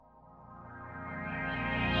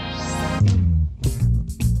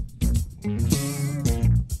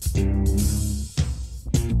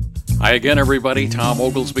Hi again, everybody. Tom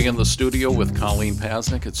Oglesby in the studio with Colleen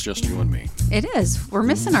Pasnick. It's just you and me. It is. We're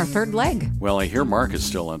missing our third leg. Well, I hear Mark is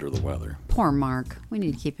still under the weather. Poor Mark. We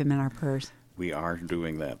need to keep him in our prayers. We are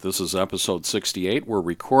doing that. This is episode 68. We're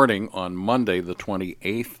recording on Monday, the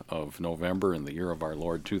 28th of November in the year of our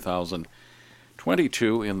Lord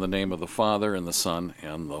 2022, in the name of the Father, and the Son,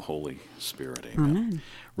 and the Holy Spirit. Amen. Amen.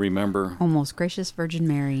 Remember, O most gracious Virgin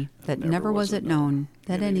Mary, that never was it known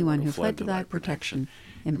that anyone who fled to thy protection,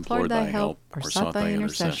 implored thy help, or sought thy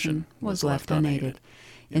intercession, was left unaided.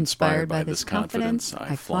 Inspired by this confidence,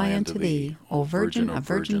 I fly unto thee, O Virgin of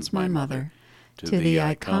Virgins, my Mother. To thee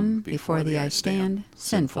I come, before thee I stand,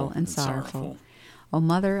 sinful and sorrowful. O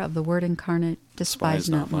Mother of the Word incarnate, despise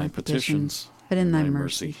not my petitions, but in thy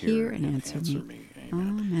mercy hear and answer me.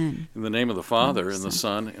 Amen. In the name of the Father, and the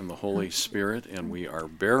Son, and the Holy Spirit, and we are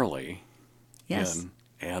barely in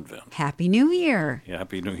Advent. Happy New Year.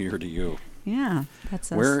 Happy New Year to you. Yeah, that's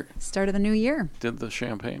the Where start of the new year. Did the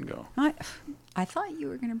champagne go? I thought you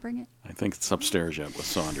were going to bring it. I think it's upstairs yet with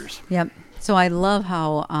Saunders. Yep. So I love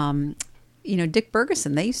how, Dick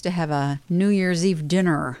Bergeson, they used to have a New Year's Eve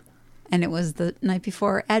dinner, and it was the night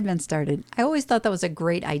before Advent started. I always thought that was a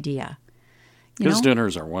great idea. His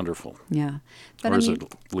dinners are wonderful. Yeah. But or is it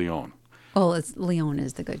Leon? Well, Leon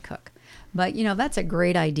is the good cook. But, that's a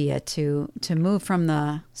great idea to move from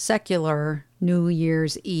the secular New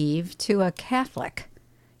Year's Eve to a Catholic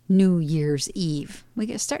New Year's Eve. We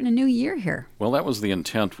get starting a new year here. Well, that was the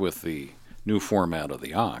intent with the new format of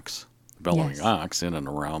the Ox, Bellowing Ox, in and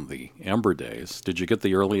around the Ember Days. Did you get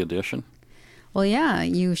the early edition? Well, yeah,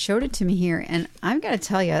 you showed it to me here, and I've got to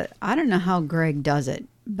tell you, I don't know how Greg does it,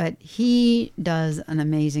 but he does an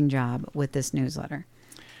amazing job with this newsletter.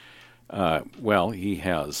 Well, he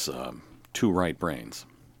has two right brains.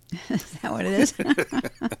 Is that what it is?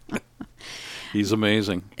 He's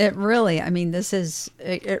amazing. It really,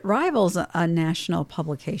 it rivals a national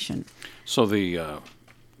publication. So the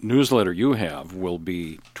newsletter you have will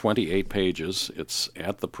be 28 pages. It's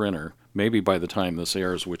at the printer. Maybe by the time this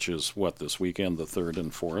airs, which is this weekend, the 3rd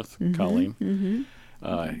and 4th, Colleen?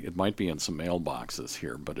 Mm-hmm. It might be in some mailboxes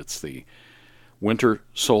here, but it's the winter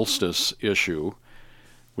solstice issue,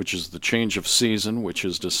 which is the change of season, which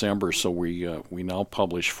is December. So we now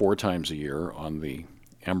publish 4 times a year on the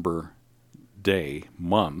Ember Day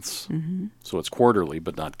months. Mm-hmm. So it's quarterly,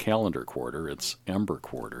 but not calendar quarter. It's Ember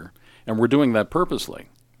quarter. And we're doing that purposely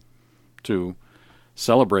to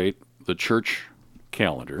celebrate the church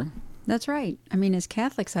calendar. That's right. As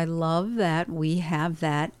Catholics, I love that we have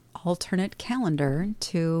that alternate calendar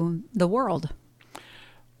to the world.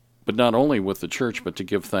 But not only with the church, but to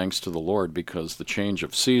give thanks to the Lord, because the change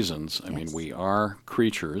of seasons, we are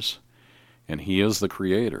creatures, and He is the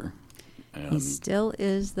Creator. And He still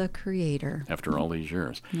is the Creator. After all these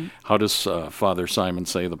years. Mm-hmm. How does Father Simon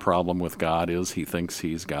say the problem with God is he thinks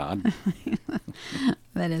he's God?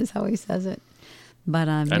 That is how he says it. But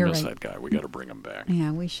I you're miss right. that guy. We got to bring him back.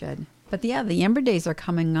 Yeah, we should. But yeah, the Ember Days are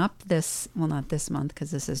coming up not this month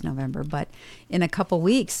because this is November, but in a couple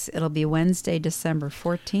weeks. It'll be Wednesday, December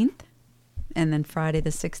 14th, and then Friday the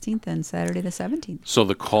 16th and Saturday the 17th. So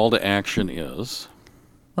the call to action is?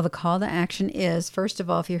 Well, the call to action is, first of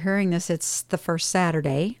all, if you're hearing this, it's the first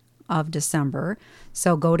Saturday of December.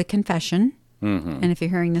 So go to confession. Mm-hmm. And if you're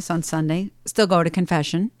hearing this on Sunday, still go to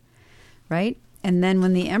confession, right? And then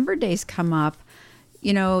when the Ember Days come up,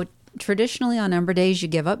 traditionally on Ember Days, you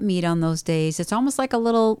give up meat on those days. It's almost like a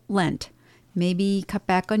little Lent. Maybe cut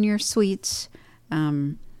back on your sweets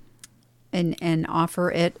and offer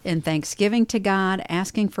it in thanksgiving to God,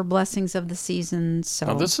 asking for blessings of the season. So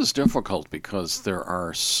now, this is difficult because there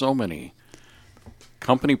are so many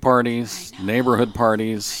company parties, neighborhood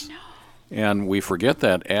parties, and we forget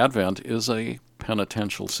that Advent is a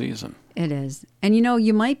penitential season. It is. And,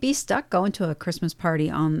 you might be stuck going to a Christmas party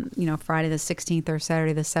on, Friday the 16th or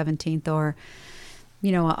Saturday the 17th or,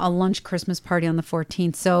 a lunch Christmas party on the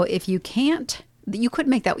 14th. So if you can't, you could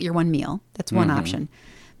make that your one meal. That's one option.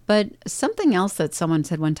 But something else that someone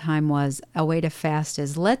said one time was a way to fast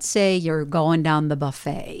is, let's say you're going down the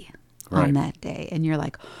buffet on that day and you're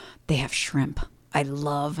like, they have shrimp. I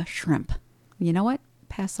love shrimp. You know what?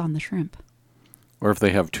 Pass on the shrimp. Or if they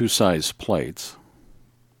have 2-size plates.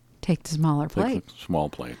 Take the smaller plate. The small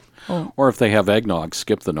plate. Oh. Or if they have eggnog,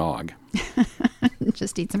 skip the nog.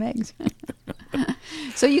 Just eat some eggs.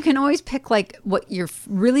 So you can always pick what you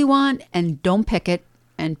really want and don't pick it,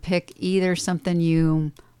 and pick either something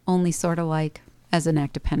you only sort of like as an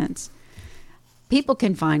act of penance. People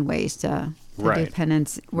can find ways to do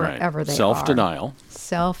penance wherever they are. Self-denial.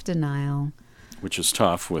 Self-denial. Which is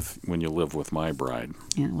tough when you live with my bride.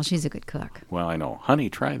 Yeah, well, she's a good cook. Well, I know. Honey,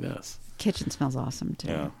 try this. Kitchen smells awesome, too.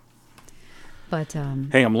 Yeah. But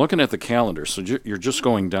Hey, I'm looking at the calendar. So you're just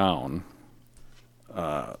going down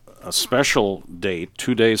a special date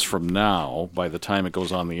 2 days from now. By the time it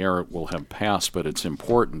goes on the air, it will have passed, but it's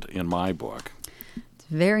important in my book. it's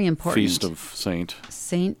very important. Feast of St.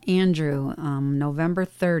 Andrew, November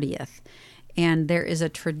 30th. And there is a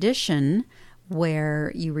tradition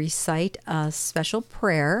where you recite a special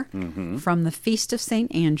prayer from the Feast of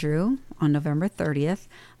St. Andrew on November 30th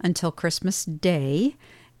until Christmas Day.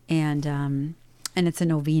 And it's a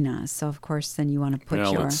novena. So, of course, then you want to put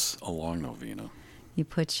it's a long novena. You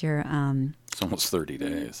put your... It's almost 30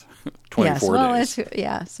 days. 24 days.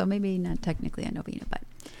 So maybe not technically a novena, but...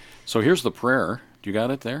 So here's the prayer. Do you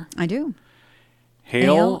got it there? I do.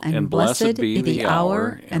 Hail and blessed be the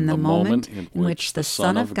hour and the moment in which the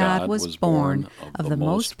Son of God was born of the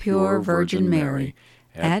most pure Virgin Mary,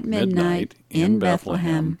 at midnight in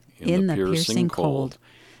Bethlehem in the piercing cold.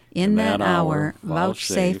 In that hour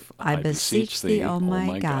vouchsafe, I beseech thee, O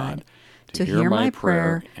my God, to hear my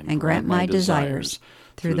prayer and grant my desires,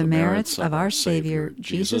 through the merits of our Savior,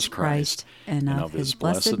 Jesus Christ, and of his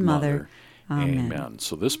blessed Mother. Amen.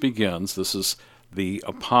 So this is the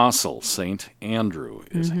Apostle, St. Andrew.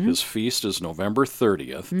 His feast is November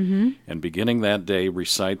 30th, and beginning that day,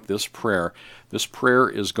 recite this prayer. This prayer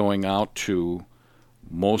is going out to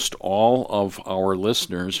most all of our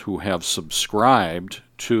listeners who have subscribed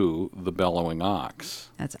to the Bellowing Ox.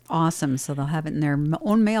 That's awesome. So they'll have it in their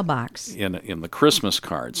own mailbox. In the Christmas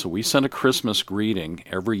card. So we send a Christmas greeting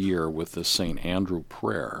every year with this St. Andrew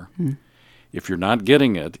prayer. If you're not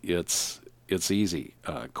getting it, it's easy.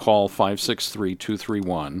 Call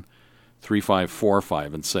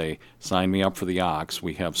 563-231-3545 and say, sign me up for the Ox.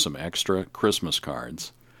 We have some extra Christmas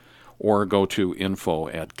cards. Or go to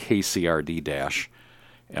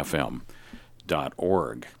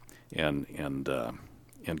info@kcrd-fm.org and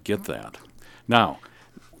get that. Now,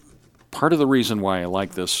 part of the reason why I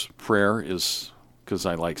like this prayer is because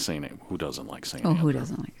I like St. Andrew. Who doesn't like St. Andrew? Oh, who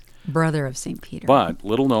doesn't like it? Brother of St. Peter. But,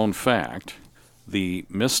 little known fact, the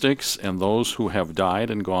mystics and those who have died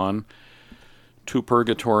and gone to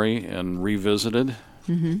purgatory and revisited,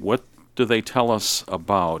 what do they tell us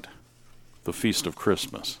about the Feast of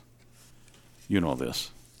Christmas? You know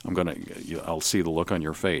this. I'll see the look on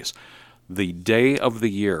your face. The day of the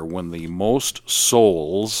year when the most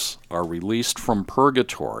souls are released from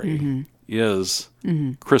purgatory is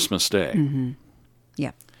Christmas Day.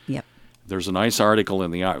 Yep. There's a nice article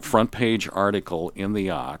in the front page article in the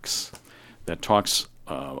Ox that talks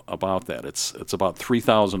about that. It's about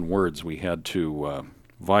 3,000 words. We had to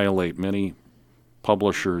violate many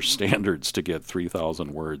publisher standards to get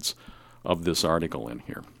 3,000 words of this article in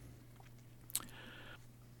here.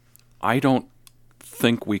 I don't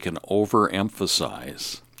think we can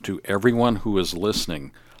overemphasize to everyone who is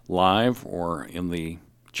listening live or in the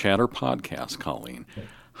Chatter podcast, Colleen,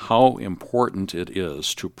 how important it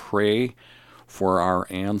is to pray for our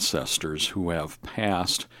ancestors who have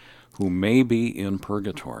passed, who may be in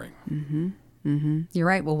purgatory. You're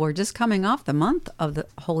right. Well, we're just coming off the month of the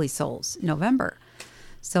Holy Souls, November.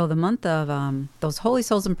 So the month of those Holy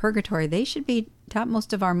Souls in purgatory, they should be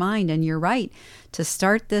topmost of our mind. And you're right, to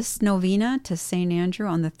start this novena to St. Andrew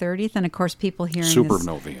on the 30th, and of course people hearing Super this...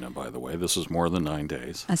 novena, by the way. This is more than 9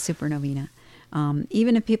 days. A super novena.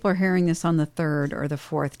 Even if people are hearing this on the 3rd or the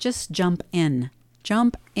 4th, just jump in.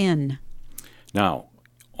 Jump in. Now,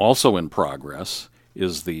 also in progress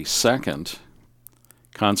is the second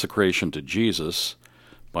consecration to Jesus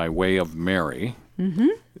by way of Mary,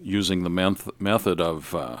 using the method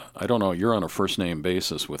of, I don't know, you're on a first-name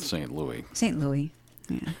basis with St. Louis. St. Louis,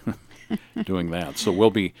 yeah. Doing that. So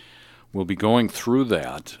we'll be going through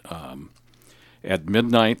that at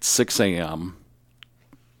midnight, 6 a.m.,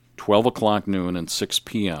 12 o'clock noon, and 6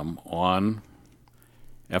 p.m. on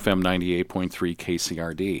FM 98.3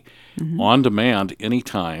 KCRD. On demand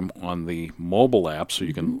anytime on the mobile app, so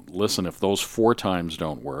you can listen if those 4 times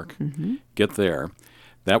don't work. Get there.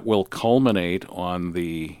 That will culminate on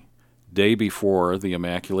the day before the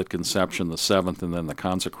Immaculate Conception, the 7th, and then the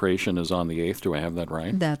consecration is on the 8th. Do I have that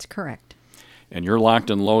right? That's correct. And you're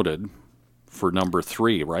locked and loaded for number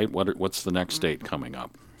 3, right? What's the next date coming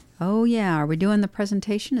up? Oh, yeah. Are we doing the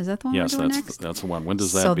presentation? Is that the one we're doing next? Yes, that's the one. When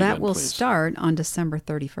does that begin, So that will please? start on December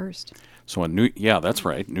 31st. So that's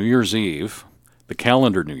right. New Year's Eve, the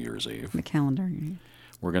calendar New Year's Eve. The calendar.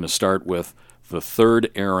 We're going to start with the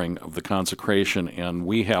 3rd airing of the consecration, and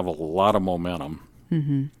we have a lot of momentum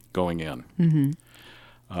going in.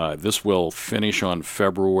 This will finish on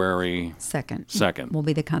February 2nd. Will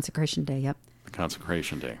be the consecration day, yep. The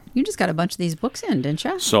consecration day. You just got a bunch of these books in, didn't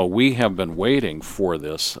you? So we have been waiting for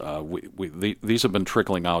this. These have been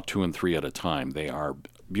trickling out 2 and 3 at a time. They are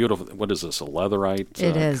beautiful. What is this? A leatherite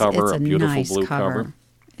It is. cover? It's a beautiful nice blue cover.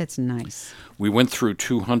 It's nice. We went through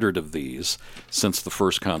 200 of these since the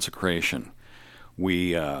first consecration.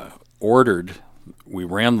 We we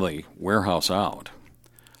ran the warehouse out.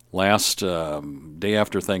 Last day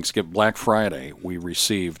after Thanksgiving, Black Friday, we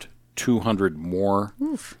received 200 more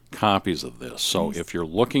copies of this. So nice. if you're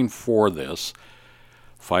looking for this,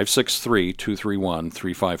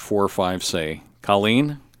 563-231-3545, say,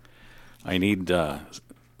 Colleen, I need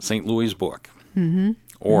St. Louis' book.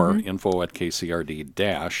 Or info at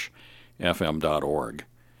kcrd-fm.org.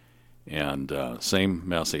 And same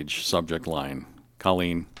message, subject line,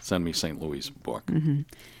 Colleen, send me St. Louis' book.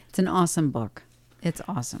 It's an awesome book. It's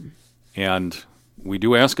awesome. And we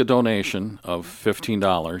do ask a donation of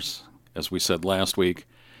 $15. As we said last week,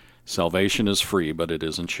 salvation is free, but it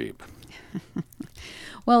isn't cheap.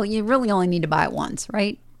 Well, you really only need to buy it once,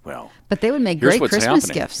 right? Well, but they would make here's great what's Christmas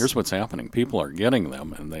happening. gifts. Here's what's happening. People are getting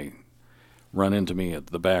them, and they run into me at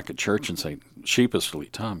the back at church and say, sheepishly,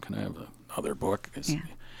 Tom, can I have another book? Yeah.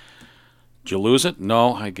 Did you lose it?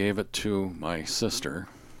 No, I gave it to my sister.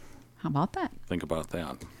 How about that? Think about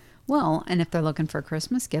that. Well, and if they're looking for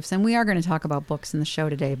Christmas gifts, and we are going to talk about books in the show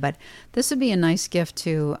today, but this would be a nice gift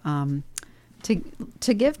to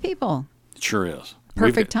give people. It sure is.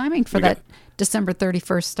 Perfect timing for that December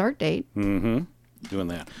 31st start date. Doing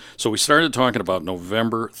that. So we started talking about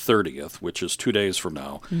November 30th, which is 2 days from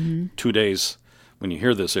now. 2 days, when you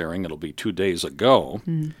hear this airing, it'll be 2 days ago.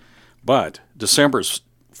 But December's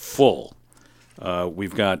full.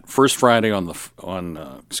 We've got First Friday on the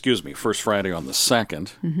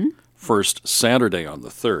 2nd, First Saturday on the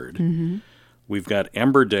 3rd. We've got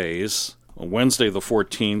Ember Days on Wednesday the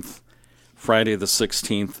 14th, Friday the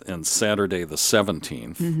 16th, and Saturday the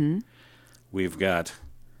 17th. We've got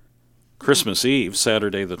Christmas Eve,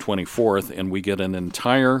 Saturday the 24th, and we get an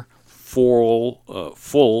entire full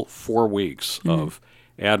 4 weeks of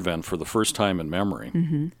Advent for the first time in memory.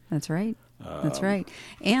 That's right. That's right.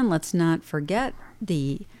 And let's not forget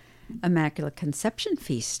the Immaculate Conception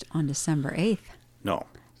Feast on December 8th. No.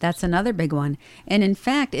 That's another big one. And in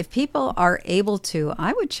fact, if people are able to,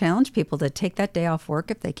 I would challenge people to take that day off work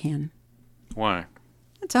if they can. Why?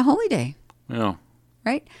 It's a holy day. Yeah.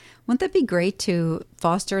 Right? Wouldn't that be great to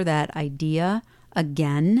foster that idea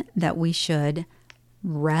again that we should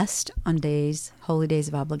rest on holy days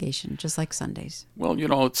of obligation, just like Sundays? Well,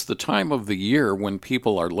 it's the time of the year when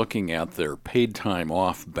people are looking at their paid time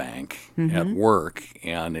off bank at work,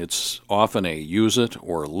 and it's often a use it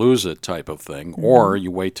or lose it type of thing, or you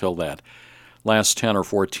wait till that last 10 or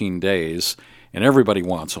 14 days, and everybody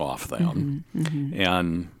wants off then,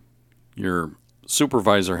 and your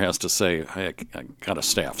supervisor has to say, hey, I got to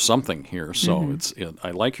staff something here, so I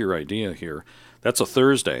like your idea here. That's a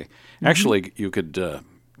Thursday. Actually, you could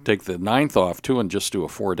take the 9th off, too, and just do a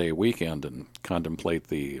 4-day weekend and contemplate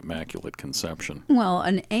the Immaculate Conception. Well,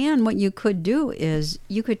 and what you could do is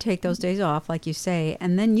you could take those days off, like you say,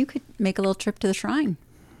 and then you could make a little trip to the shrine.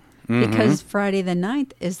 Because Friday the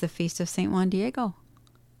 9th is the Feast of St. Juan Diego.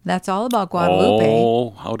 That's all about Guadalupe. Oh,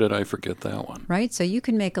 how did I forget that one? Right? So you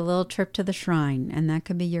can make a little trip to the shrine, and that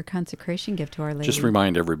could be your consecration gift to Our Lady. Just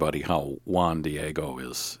remind everybody how Juan Diego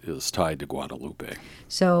is tied to Guadalupe.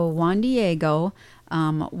 So Juan Diego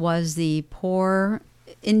was the poor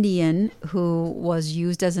Indian who was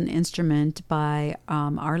used as an instrument by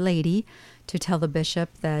Our Lady to tell the bishop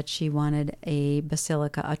that she wanted a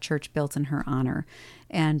basilica, a church built in her honor.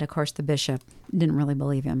 And, of course, the bishop didn't really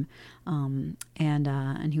believe him.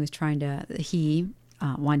 And he was trying to,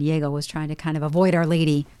 Juan Diego was trying to kind of avoid Our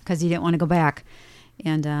Lady because he didn't want to go back.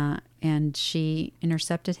 And she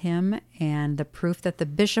intercepted him, and the proof that the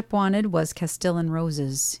bishop wanted was Castilian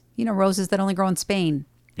roses. Roses that only grow in Spain.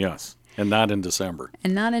 Yes, and not in December.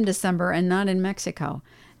 And not in December, and not in Mexico.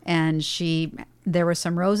 And there were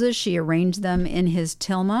some roses. She arranged them in his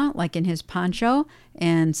tilma, like in his poncho,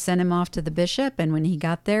 and sent him off to the bishop. And when he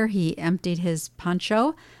got there, he emptied his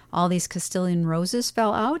poncho. All these Castilian roses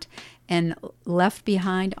fell out, and left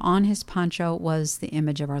behind on his poncho was the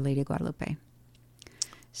image of Our Lady Guadalupe.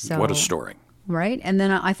 So, what a story. Right? And then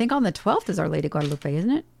I think on the 12th is Our Lady Guadalupe, isn't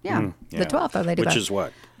it? Yeah. The 12th, Our Lady Guadalupe. Which is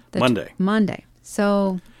what? Monday. Monday.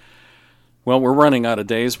 So... Well, we're running out of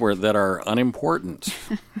days that are unimportant.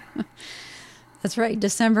 That's right.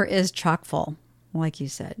 December is chock full, like you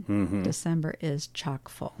said. December is chock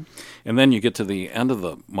full. And then you get to the end of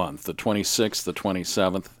the month, the 26th, the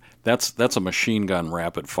 27th. That's a machine gun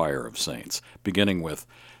rapid fire of saints, beginning with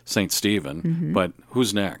St. Stephen. But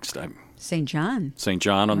who's next? St. John. St.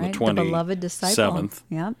 John on the 27th. The beloved disciple.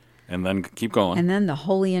 Yep. And then keep going. And then the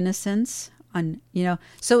Holy Innocents.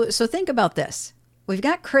 So think about this. We've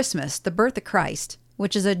got Christmas, the birth of Christ,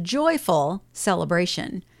 which is a joyful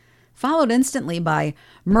celebration, followed instantly by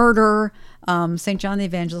murder. St. John the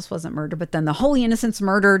Evangelist wasn't murdered, but then the Holy Innocents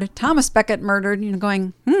murdered, Thomas Becket murdered,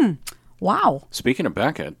 going, wow. Speaking of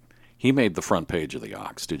Becket, he made the front page of the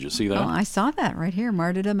Ox. Did you see that? Oh, I saw that right here,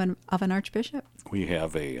 Martyrdom of an Archbishop. We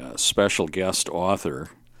have a special guest author,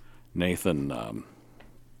 Nathan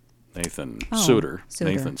Suter.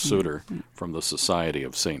 Nathan Suter from the Society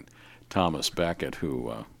of St. Thomas Becket,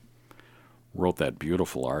 who wrote that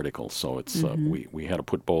beautiful article. So it's we had to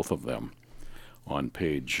put both of them on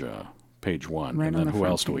page one. Right, and on then the who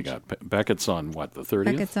front else do we page. got? Beckett's on what, the 30th?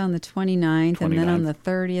 Beckett's on the 29th, and then on 29th.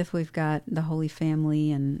 the 30th we've got the Holy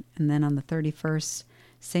Family, and then on the 31st,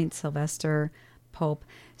 St. Sylvester, Pope.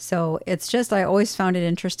 So it's just, I always found it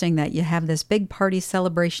interesting that you have this big party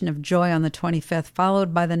celebration of joy on the 25th,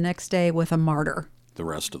 followed by the next day with a martyr. The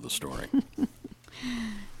rest of the story.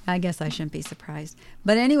 I guess I shouldn't be surprised.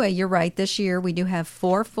 But anyway, you're right. This year we do have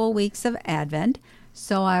 4 full weeks of Advent.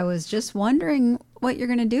 So I was just wondering what you're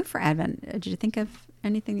going to do for Advent. Did you think of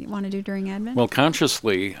anything that you want to do during Advent? Well,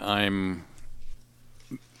 consciously, I'm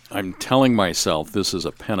telling myself this is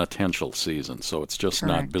a penitential season, so it's just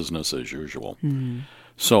not Correct. business as usual.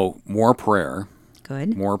 So more prayer.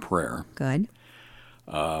 Good. More prayer. Good.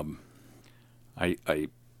 I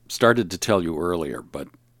started to tell you earlier, but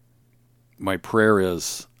my prayer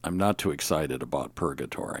is I'm not too excited about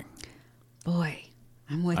purgatory. Boy,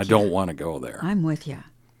 I'm with you. I don't want to go there. I'm with you.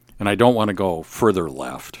 And I don't want to go further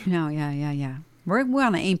left. No, yeah. We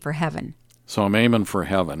want to aim for heaven. So I'm aiming for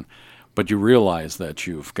heaven, but you realize that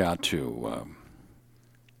you've got to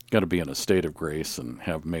be in a state of grace and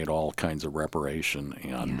have made all kinds of reparation,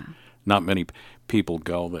 and not many people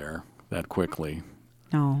go there that quickly.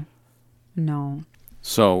 No.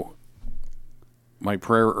 So my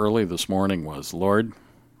prayer early this morning was, Lord,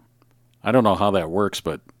 I don't know how that works,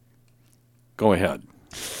 but go ahead.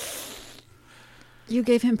 You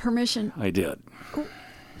gave him permission. I did.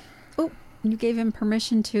 Oh, you gave him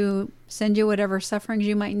permission to send you whatever sufferings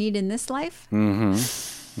you might need in this life?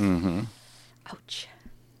 Ouch.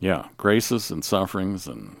 Yeah, graces and sufferings,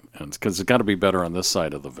 and because it's got to be better on this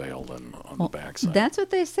side of the veil than on the back side. That's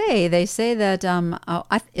what they say. They say that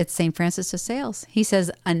it's St. Francis de Sales. He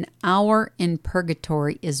says an hour in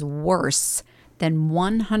purgatory is worse than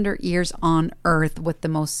 100 years on earth with the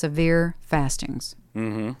most severe fastings.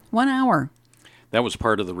 1 hour. That was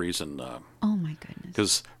part of the reason, Oh, my goodness.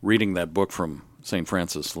 because reading that book from St.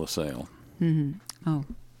 Francis de Sales, Oh,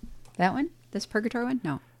 that one? This purgatory one?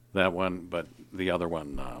 No. that one, but the other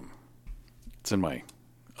one, it's in my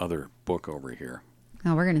other book over here.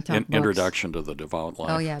 Oh, we're going to talk books. Introduction to the Devout Life.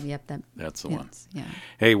 Oh, yeah, yep. That's the one. Yeah.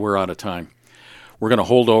 Hey, we're out of time. We're going to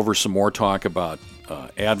hold over some more talk about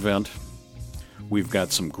Advent. We've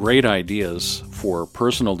got some great ideas for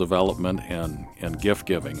personal development and gift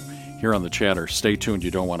giving here on The Chatter. Stay tuned.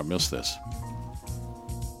 You don't want to miss this.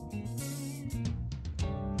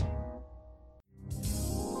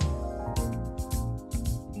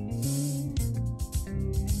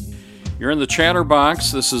 You're in the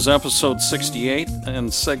Chatterbox. This is episode 68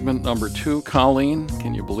 and segment number 2. Colleen,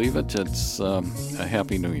 can you believe it? It's a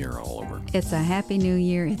Happy New Year all over. It's a Happy New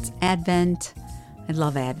Year. It's Advent. I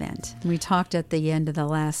love Advent. We talked at the end of the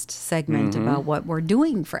last segment about what we're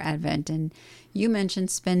doing for Advent, and you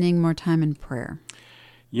mentioned spending more time in prayer.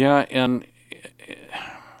 Yeah, and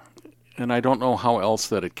I don't know how else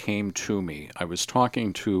that it came to me. I was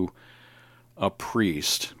talking to a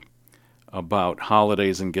priest about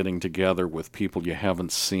holidays and getting together with people you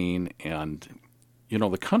haven't seen, and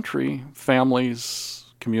the country, families,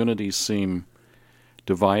 communities seem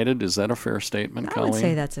divided. Is that a fair statement, I Colleen? would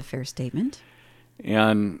say that's a fair statement.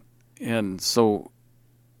 And so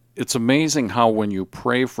it's amazing how when you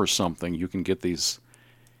pray for something, you can get these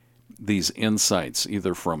insights,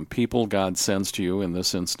 either from people God sends to you, in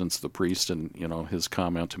this instance the priest, and his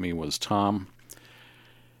comment to me was, Tom,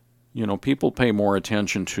 people pay more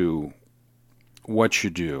attention to what you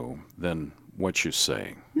do than what you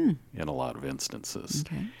say in a lot of instances.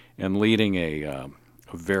 Okay. And leading a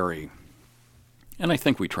very, and I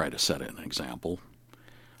think we try to set an example,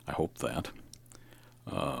 I hope that,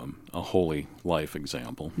 a holy life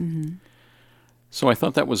example. So I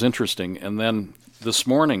thought that was interesting. And then this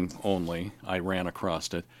morning only, I ran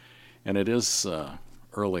across it, and it is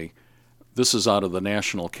early. This is out of the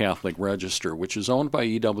National Catholic Register, which is owned by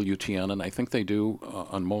EWTN, and I think they do,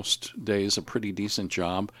 on most days, a pretty decent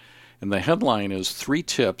job. And the headline is 3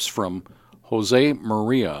 tips from Jose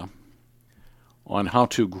Maria on how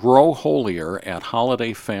to grow holier at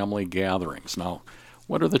holiday family gatherings. Now,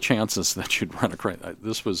 what are the chances that you'd run across?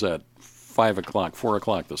 This was at 4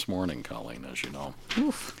 o'clock this morning, Colleen, as you know.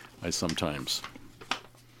 Oof. I sometimes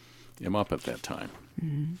him up at that time.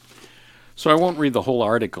 So I won't read the whole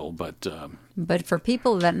article, but for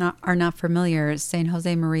people that are not familiar, Saint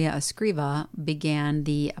Jose Maria Escriva began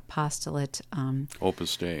the apostolate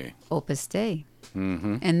Opus Dei. Opus Dei.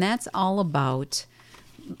 And that's all about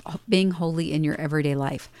being holy in your everyday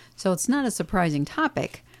life. So it's not a surprising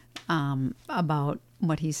topic about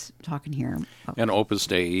what he's talking here. And Opus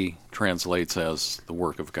Dei translates as the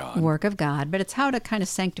work of God. Work of God, but it's how to kind of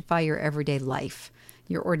sanctify your everyday life,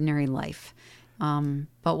 your ordinary life.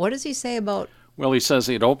 But what does he say about... Well, he says,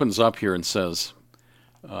 it opens up here and says,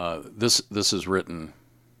 this is written,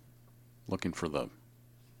 looking for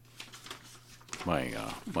my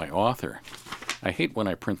author. I hate when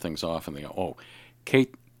I print things off in the...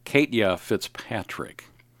 Katya Fitzpatrick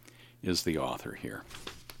is the author here.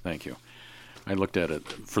 Thank you. I looked at it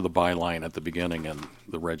for the byline at the beginning, and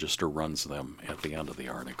the register runs them at the end of the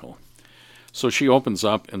article. So she opens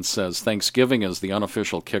up and says, Thanksgiving is the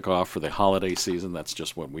unofficial kickoff for the holiday season. That's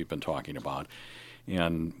just what we've been talking about.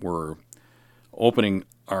 And we're opening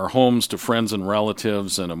our homes to friends and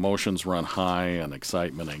relatives, and emotions run high, and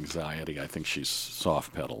excitement, anxiety. I think she's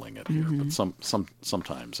soft-pedaling it here, but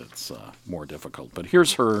sometimes it's more difficult. But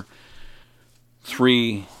here's her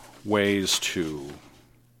 3 ways to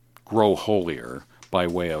grow holier by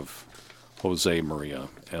way of Jose Maria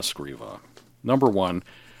Escriva. Number 1,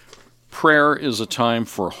 prayer is a time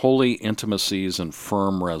for holy intimacies and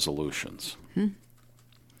firm resolutions.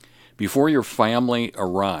 Before your family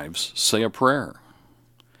arrives, say a prayer.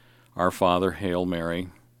 Our Father, Hail Mary,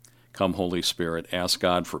 come Holy Spirit, ask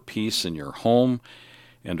God for peace in your home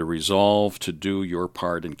and to resolve to do your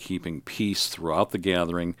part in keeping peace throughout the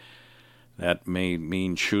gathering. That may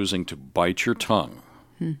mean choosing to bite your tongue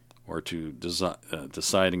or to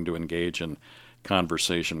deciding to engage in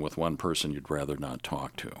conversation with one person you'd rather not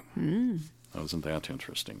talk to. Isn't that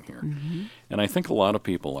interesting here? And I think a lot of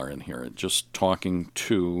people are in here just talking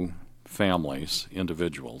to families,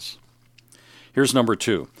 individuals. Here's number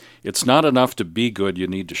 2. It's not enough to be good, you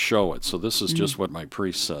need to show it. So this is just what my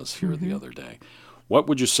priest says here the other day. What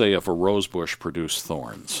would you say if a rose bush produced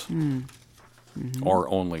thorns? Or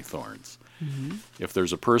only thorns? If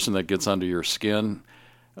there's a person that gets under your skin,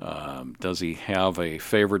 does he have a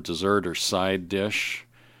favorite dessert or side dish?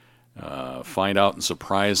 Find out and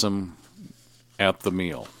surprise him at the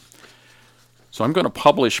meal. So I'm going to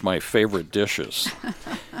publish my favorite dishes,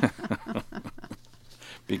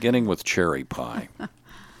 beginning with cherry pie.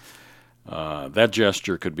 That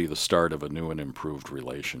gesture could be the start of a new and improved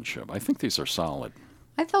relationship. I think these are solid.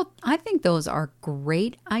 I think those are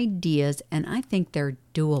great ideas, and I think they're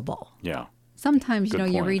doable. Yeah. Sometimes, Good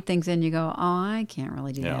you point. read things and you go, oh, I can't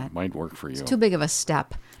really do Yeah, that. might work for you. It's too big of a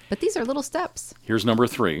step. But these are little steps. Here's number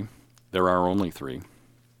 3. There are only 3.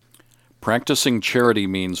 Practicing charity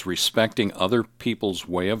means respecting other people's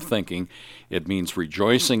way of thinking. It means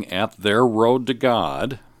rejoicing at their road to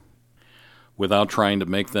God without trying to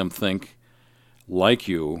make them think like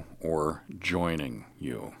you or joining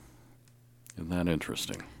you. Isn't that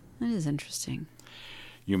interesting? That is interesting.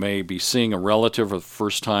 You may be seeing a relative for the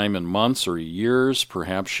first time in months or years.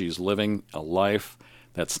 Perhaps she's living a life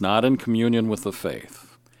that's not in communion with the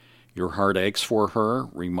faith. Your heart aches for her,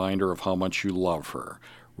 reminder of how much you love her,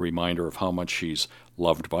 reminder of how much she's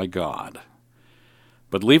loved by God.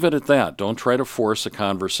 But leave it at that. Don't try to force a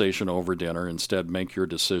conversation over dinner. Instead, make your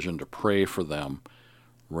decision to pray for them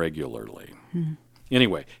regularly.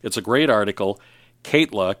 Anyway, it's a great article.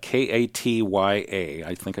 Katya, Katya,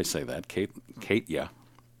 I think I say that, Katya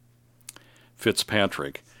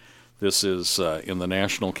Fitzpatrick. This is in the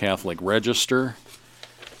National Catholic Register,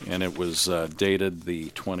 and it was dated the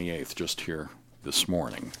 28th, just here this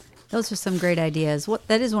morning. Those are some great ideas.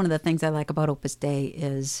 That is one of the things I like about Opus Dei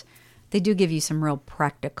is they do give you some real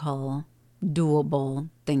practical, doable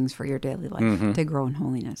things for your daily life to grow in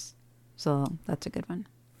holiness. So that's a good one.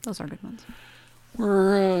 Those are good ones.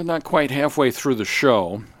 We're not quite halfway through the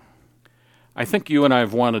show. I think you and I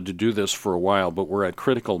have wanted to do this for a while, but we're at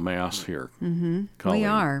critical mass here. We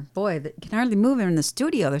are. Boy, can hardly move in the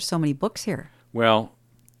studio. There's so many books here. Well,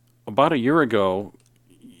 about a year ago,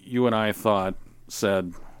 you and I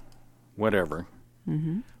said, whatever.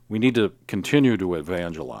 We need to continue to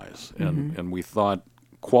evangelize. And we thought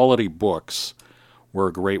quality books were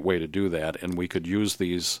a great way to do that, and we could use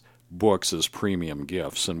these books as premium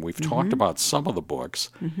gifts. And we've talked about some of the books,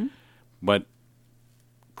 but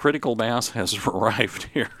critical mass has arrived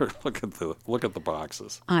here. Look at the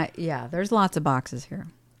boxes. Yeah, there's lots of boxes here.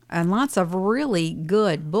 And lots of really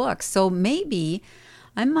good books. So maybe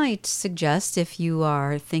I might suggest, if you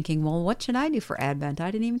are thinking, well, what should I do for Advent? I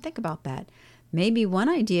didn't even think about that. Maybe one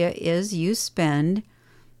idea is you spend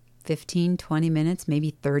 15, 20 minutes,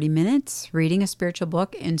 maybe 30 minutes reading a spiritual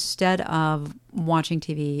book instead of watching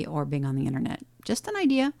TV or being on the internet. Just an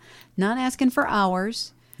idea. Not asking for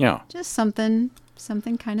hours. Yeah. Just something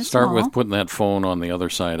kind of Start small. with putting that phone on the other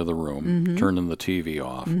side of the room, turning the TV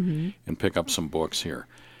off, and pick up some books here.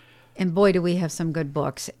 And boy, do we have some good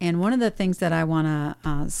books. And one of the things that I want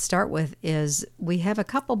to start with is we have a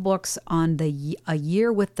couple books on A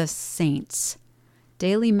Year with the Saints,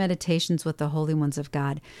 Daily Meditations with the Holy Ones of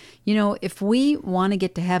God. You know, if we want to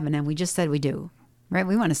get to heaven, and we just said we do, right?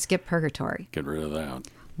 We want to skip purgatory. Get rid of that.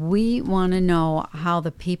 We want to know how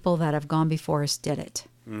the people that have gone before us did it.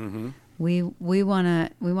 Mm-hmm. We want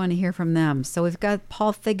to hear from them. So we've got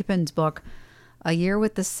Paul Thigpen's book, A Year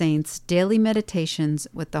with the Saints, Daily Meditations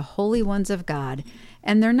with the Holy Ones of God.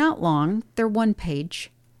 And they're not long. They're one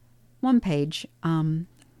page.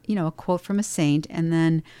 A quote from a saint. And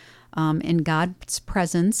then in God's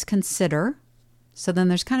presence, consider. So then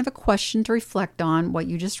there's kind of a question to reflect on what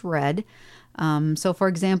you just read. So for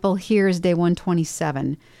example, here is day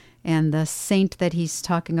 127. And the saint that he's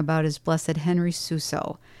talking about is Blessed Henry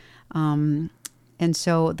Suso. And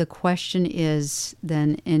so the question is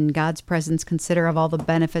then, in God's presence, consider of all the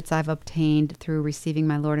benefits I've obtained through receiving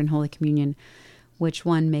my Lord in Holy Communion, which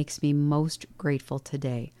one makes me most grateful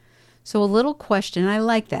today? So a little question. I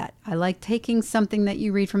like that. I like taking something that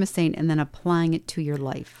you read from a saint and then applying it to your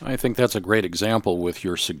life. I think that's a great example with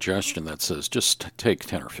your suggestion that says just take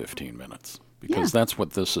 10 or 15 minutes, because that's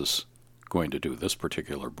what this is going to do, this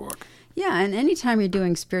particular book. Yeah, and anytime you're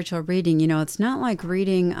doing spiritual reading, it's not like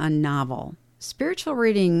reading a novel. Spiritual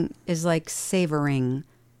reading is like savoring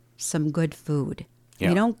some good food. Yeah.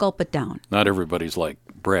 You don't gulp it down. Not everybody's like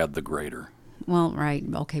Brad the Greater. Well, right.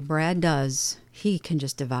 Okay, Brad does. He can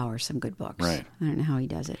just devour some good books. Right. I don't know how he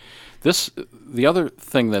does it. The other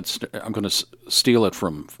thing I'm going to steal it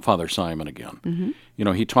from Father Simon again.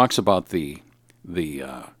 Mm-hmm. He talks about the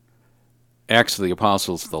Acts of the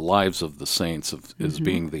Apostles, the lives of the saints, as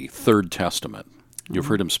being the Third Testament. You've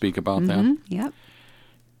heard him speak about that? Yep.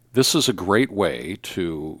 This is a great way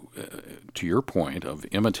to your point of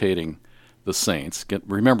imitating the saints.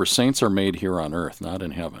 Remember, saints are made here on earth, not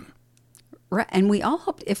in heaven. Right, and we all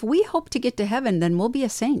hope, if we hope to get to heaven, then we'll be a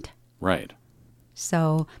saint. Right.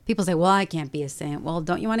 So people say, well, I can't be a saint. Well,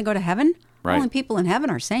 don't you want to go to heaven? Right. Only people in heaven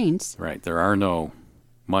are saints. Right. There are no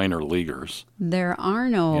minor leaguers. There are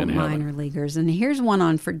no minor leaguers. And here's one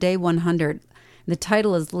on for day 100. The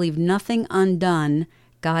title is Leave Nothing Undone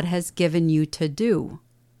God Has Given You to Do.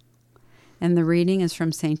 And the reading is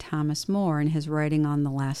from St. Thomas More in his writing on the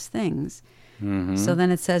last things. Mm-hmm. So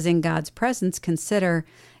then it says, in God's presence, consider,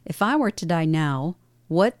 if I were to die now,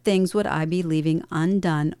 what things would I be leaving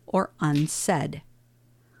undone or unsaid?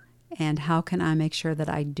 And how can I make sure that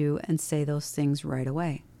I do and say those things right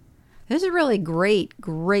away? This is really great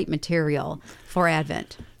material for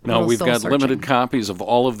Advent. Now, we've got limited copies of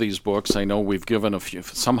all of these books. I know we've given a few.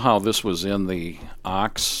 Somehow this was in the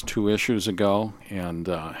Ox 2 issues ago, and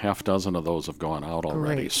half dozen of those have gone out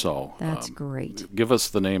already. Great. So that's great. Give us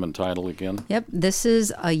the name and title again. Yep. This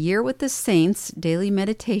is A Year with the Saints, Daily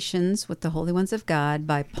Meditations with the Holy Ones of God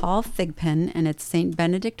by Paul Thigpen, and it's St.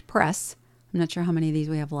 Benedict Press. I'm not sure how many of these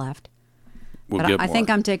we have left. I think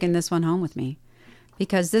I'm taking this one home with me.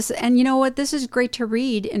 Because and you know what? This is great to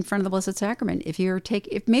read in front of the Blessed Sacrament. If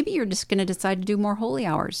maybe you're just going to decide to do more holy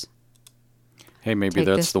hours. Hey, maybe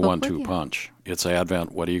that's the 1-2 punch. It's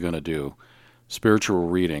Advent. What are you going to do? Spiritual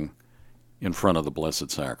reading in front of the Blessed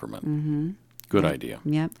Sacrament. Mm-hmm. Good idea.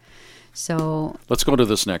 Yep. So let's go to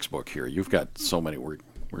this next book here. You've got so many.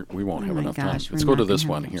 We won't have enough time. Let's go to this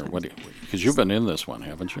one here. Because you've been in this one,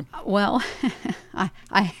 haven't you? Well,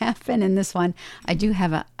 I have been in this one. I do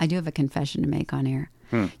have a confession to make on air.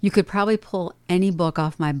 You could probably pull any book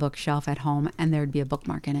off my bookshelf at home, and there'd be a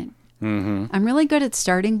bookmark in it. Mm-hmm. I'm really good at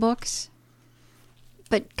starting books,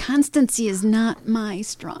 but constancy is not my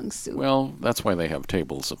strong suit. Well, that's why they have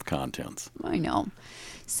tables of contents. I know.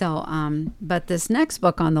 So, but this next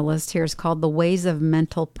book on the list here is called The Ways of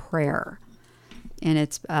Mental Prayer. And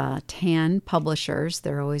it's TAN Publishers.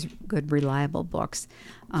 They're always good, reliable books.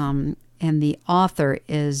 And the author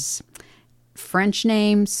is French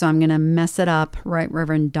name, so I'm going to mess it up. Right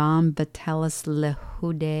Reverend Dom Vitalis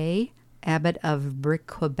Lehoudet, Abbot of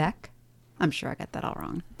Briquebec. I'm sure I got that all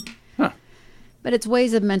wrong. Huh. But it's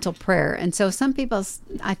Ways of Mental Prayer. And so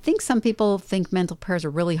I think some people think mental prayer is a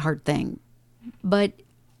really hard thing. But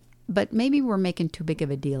maybe we're making too big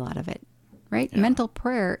of a deal out of it. Right? Yeah. Mental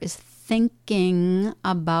prayer is thinking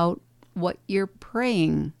about what you're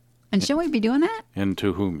praying. And shouldn't we be doing that? And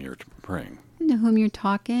to whom you're praying. And to whom you're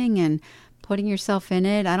talking and putting yourself in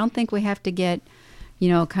it. I don't think we have to get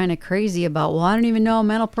kind of crazy about, well, I don't even know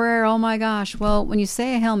mental prayer. Oh my gosh. Well, when you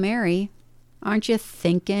say a Hail Mary, aren't you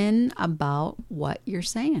thinking about what you're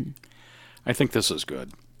saying? I think this is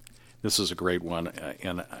good. This is a great one,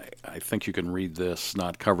 and I think you can read this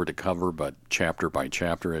not cover to cover, but chapter by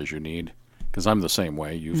chapter as you need, because I'm the same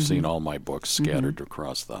way. You've seen all my books scattered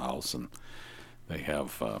across the house, and they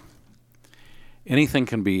have anything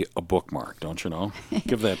can be a bookmark, don't you know?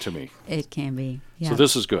 Give that to me. It can be. Yeah. So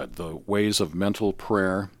this is good. The Ways of Mental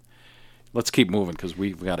Prayer. Let's keep moving because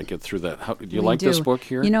we've got to get through that. Do you like this book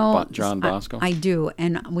here, John Bosco? I do.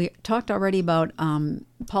 And we talked already about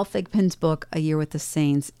Paul Thigpen's book, A Year with the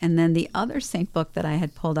Saints. And then the other saint book that I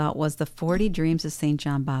had pulled out was The 40 Dreams of St.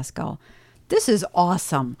 John Bosco. This is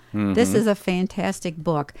awesome. This is a fantastic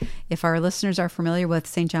book. If our listeners are familiar with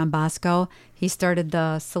St. John Bosco, he started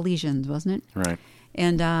the Salesians, wasn't it? Right.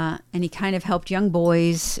 And he kind of helped young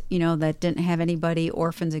boys, that didn't have anybody,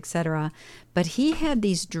 orphans, etc. But he had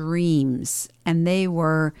these dreams, and they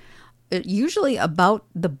were usually about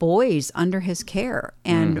the boys under his care,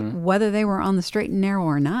 and whether they were on the straight and narrow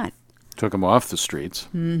or not. Took them off the streets.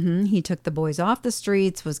 He took the boys off the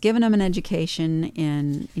streets, was giving them an education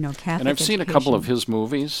in, Catholic And I've seen a couple of his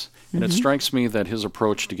movies, and it strikes me that his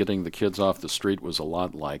approach to getting the kids off the street was a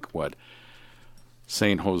lot like what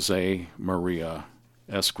Saint Jose Maria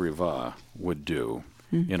Escrivá would do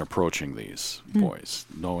in approaching these boys,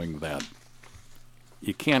 knowing that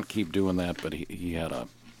you can't keep doing that, but he had a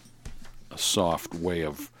soft way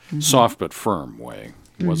of, soft but firm way.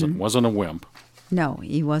 He wasn't a wimp. No,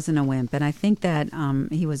 he wasn't a wimp. And I think that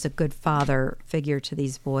he was a good father figure to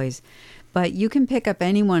these boys. But you can pick up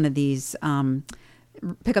any one of these,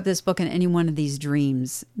 pick up this book in any one of these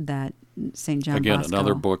dreams that St. John Again, Bosco.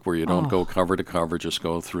 another book where you don't go cover to cover, just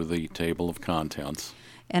go through the table of contents.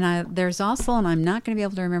 And there's also, and I'm not going to be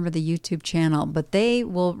able to remember the YouTube channel, but they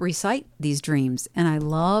will recite these dreams. And I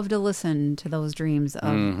love to listen to those dreams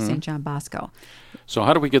of St. John Bosco. So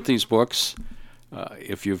how do we get these books?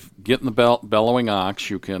 If you've getting the bellowing ox,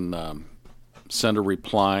 you can send a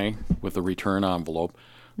reply with a return envelope.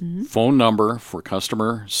 Phone number for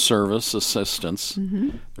customer service assistance.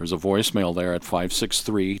 There's a voicemail there at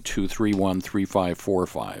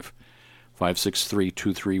 563-231-3545.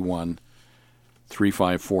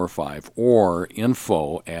 563-231-3545 or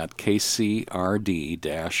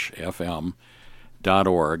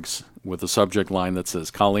info@kcrd-fm.org with a subject line that says,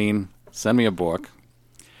 Colleen, send me a book.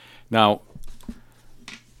 Now,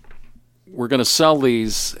 we're going to sell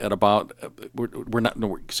these at about, we're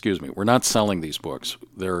not selling these books.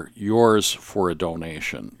 They're yours for a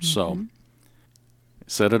donation. So, I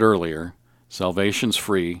said it earlier, salvation's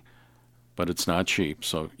free, but it's not cheap.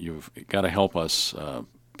 So you've got to help us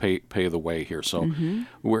pay the way here. So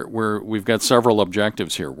we've got several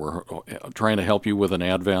objectives here. We're trying to help you with an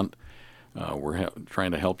Advent. We're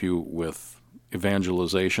trying to help you with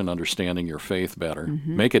evangelization, understanding your faith better.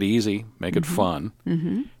 Make it easy, make it fun,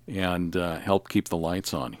 and help keep the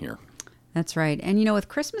lights on here. That's right. And, with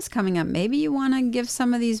Christmas coming up, maybe you want to give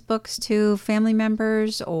some of these books to family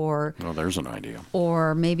members or... Oh, there's an idea.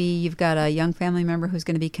 Or maybe you've got a young family member who's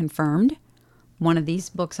going to be confirmed. One of these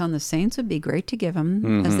books on the saints would be great to give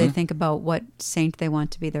them as they think about what saint they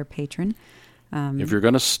want to be their patron. If you're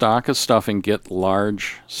going to stock a stuffing, get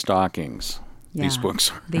large stockings. Yeah, these books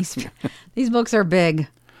are these books are big.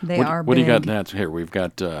 They are big. What do you got next? Here, we've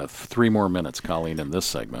got 3 more minutes, Colleen, in this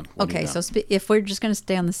segment. Okay, so if we're just going to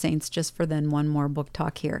stay on the saints just for then one more book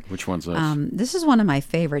talk here. Which one's this? This is one of my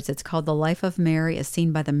favorites. It's called The Life of Mary, as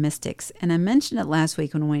Seen by the Mystics. And I mentioned it last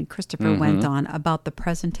week when Christopher went on about the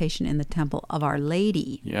presentation in the Temple of Our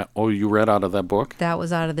Lady. Yeah. Oh, you read out of that book? That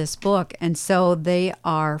was out of this book. And so they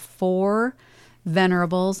are 4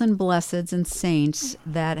 venerables and blesseds and saints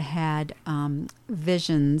that had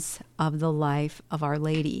visions of the life of Our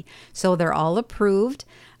Lady. So they're all approved,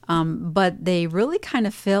 but they really kind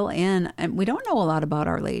of fill in. And we don't know a lot about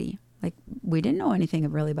Our Lady. Like, we didn't know anything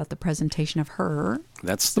really about the presentation of her.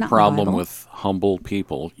 That's the problem with humble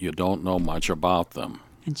people. You don't know much about them.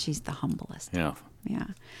 And she's the humblest. Yeah. Yeah.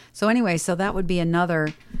 So anyway, so that would be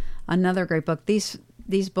another great book. These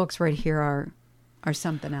books right here are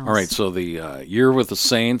something else. All right, so the Year with the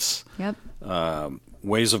Saints, Yep.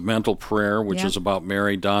 Ways of Mental Prayer, which is about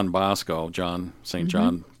Mary Don Bosco, St.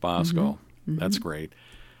 John Bosco. That's great.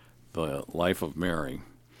 The Life of Mary.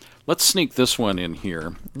 Let's sneak this one in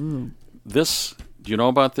here. This, do you know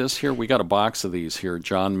about this here? We got a box of these here.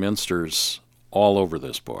 John Minster's all over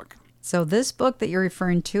this book. So this book that you're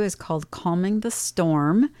referring to is called Calming the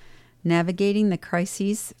Storm, Navigating the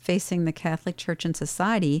Crises Facing the Catholic Church and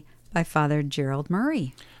Society by Father Gerald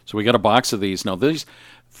Murray. So we got a box of these. Now, these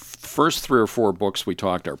first 3 or 4 books we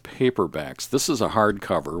talked are paperbacks. This is a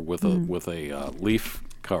hardcover with a leaf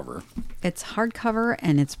cover. It's hardcover,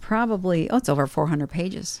 and it's probably, it's over 400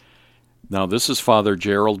 pages. Now, this is Father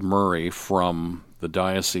Gerald Murray from the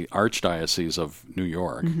Archdiocese of New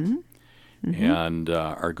York. And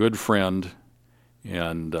our good friend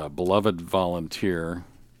and beloved volunteer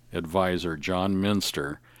advisor, John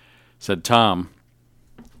Minster, said, Tom,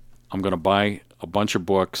 I'm going to buy a bunch of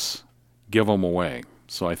books, give them away.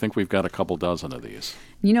 So I think we've got a couple dozen of these.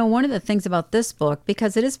 You know, one of the things about this book,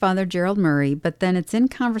 because it is Father Gerald Murray, but then it's in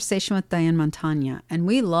conversation with Diane Montagna, and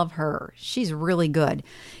we love her. She's really good.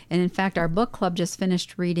 And in fact, our book club just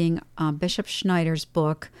finished reading Bishop Schneider's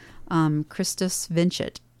book, Christus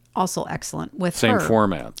Vincit. Also excellent with Same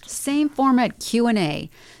her. Same format, Q&A.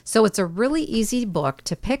 So it's a really easy book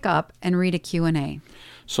to pick up and read a Q&A.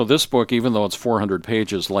 So this book, even though it's 400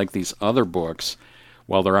 pages, like these other books,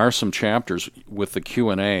 while there are some chapters with the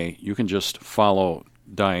Q&A, you can just follow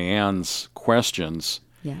Diane's questions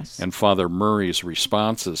and Father Murray's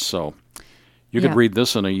responses. So you could read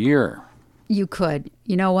this in a year. You could.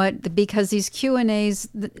 You know what? Because these Q&As,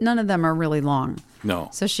 none of them are really long. No.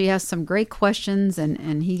 So she has some great questions,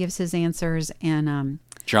 and he gives his answers. And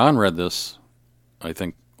John read this, I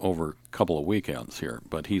think, over a couple of weekends here,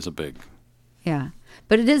 but he's a big... Yeah.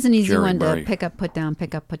 But it is an easy Jerry one Murray. to pick up, put down,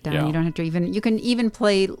 pick up, put down. Yeah. You don't have to you can even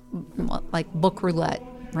play like book roulette,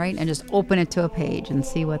 right? And just open it to a page and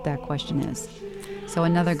see what that question is. So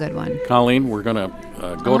another good one. Colleen, we're going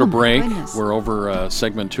to go to break. Goodness. We're over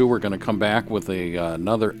segment 2. We're going to come back with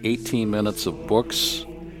another 18 minutes of books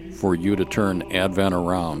for you to turn Advent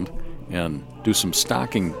around and do some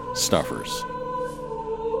stocking stuffers.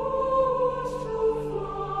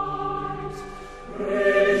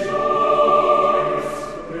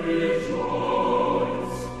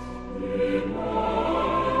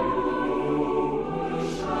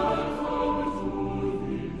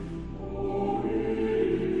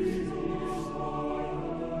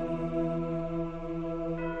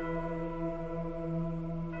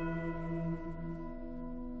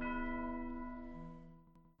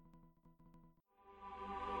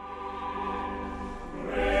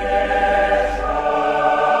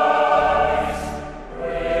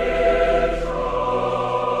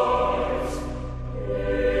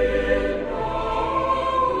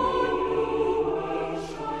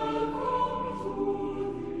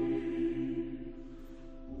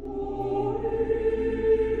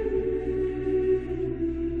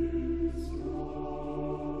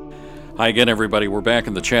 Hi again, everybody. We're back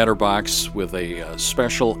in the Chatterbox with a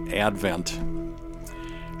special Advent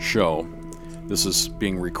show. This is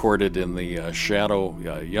being recorded in the shadow.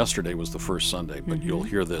 Yesterday was the first Sunday, but you'll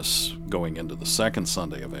hear this going into the second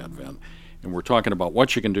Sunday of Advent. And we're talking about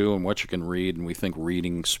what you can do and what you can read, and we think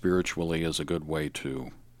reading spiritually is a good way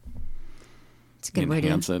to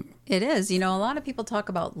enhance it. It is. You know, a lot of people talk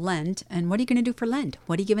about Lent, and what are you going to do for Lent?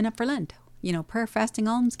 What are you giving up for Lent? You know, prayer, fasting,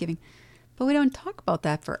 almsgiving. But we don't talk about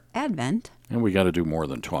that for Advent. And we got to do more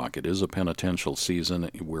than talk. It is a penitential season.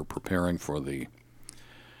 We're preparing for the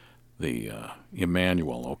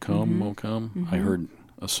Emmanuel. O come, O come. I heard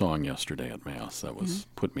a song yesterday at Mass that was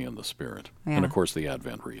put me in the spirit. Yeah. And, of course, the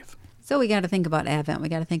Advent wreath. So we got to think about Advent. We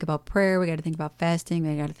got to think about prayer. We got to think about fasting.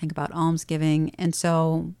 We got to think about almsgiving. And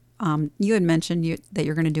so you had mentioned that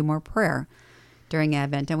you're going to do more prayer during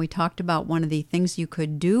Advent. And we talked about one of the things you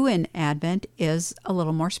could do in Advent is a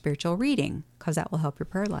little more spiritual reading, because that will help your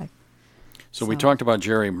prayer life. So we talked about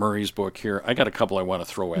Jerry Murray's book here. I got a couple I want to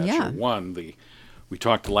throw at you. One, we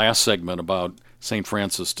talked last segment about St.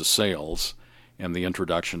 Francis de Sales and the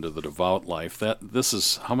introduction to the devout life. This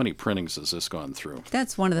is, how many printings has this gone through?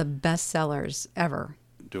 That's one of the best sellers ever.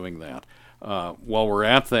 Doing that. While we're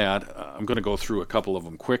at that, I'm going to go through a couple of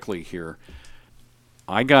them quickly here.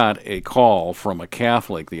 I got a call from a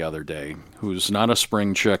Catholic the other day who's not a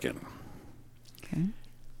spring chicken. Okay.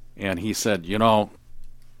 And he said, you know,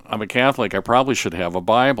 I'm a Catholic. I probably should have a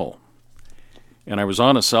Bible. And I was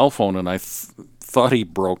on a cell phone, and I thought he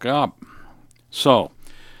broke up. So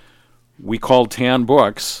we called Tan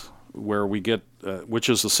Books, where we get, which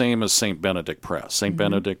is the same as St. Benedict Press. St.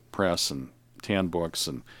 Benedict Press and Tan Books,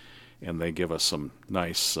 and they give us some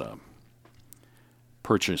nice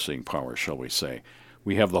purchasing power, shall we say.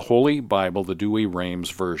 We have the Holy Bible, the Douay-Rheims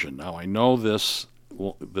version. Now, I know this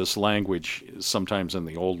language, sometimes in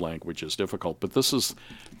the old language, is difficult, but this is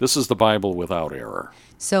the Bible without error.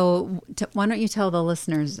 So why don't you tell the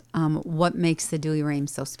listeners what makes the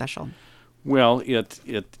Douay-Rheims so special? Well, it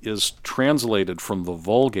is translated from the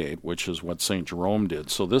Vulgate, which is what St. Jerome did.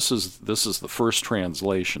 So this is the first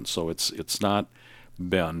translation. So it's not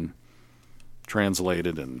been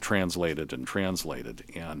translated and translated and translated.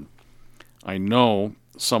 And I know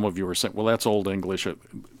some of you are saying, well, that's Old English.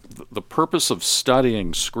 The purpose of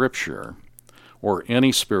studying Scripture or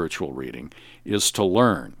any spiritual reading is to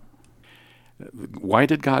learn. Why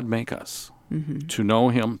did God make us? Mm-hmm. To know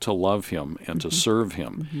Him, to love Him, and to serve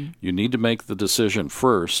Him. Mm-hmm. You need to make the decision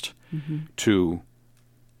first to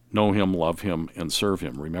know Him, love Him, and serve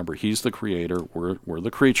Him. Remember, He's the Creator, we're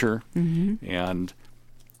the creature, and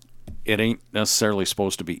it ain't necessarily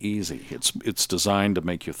supposed to be easy. It's designed to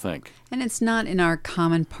make you think. And it's not in our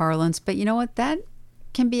common parlance, but you know what? That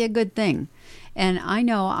can be a good thing. And I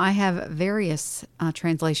know I have various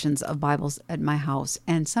translations of Bibles at my house,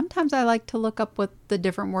 and sometimes I like to look up what the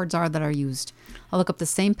different words are that are used. I'll look up the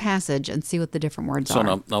same passage and see what the different words are.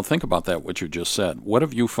 So now think about that, what you just said. What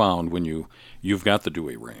have you found when you've got the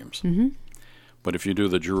Douay-Rheims? Mm-hmm. But if you do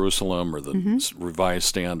the Jerusalem or the Revised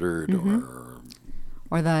Standard or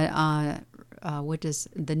the what is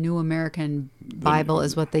the New American Bible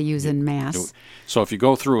is what they use in Mass. So if you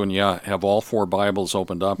go through and you have all four Bibles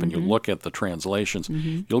opened up and you look at the translations,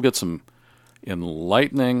 you'll get some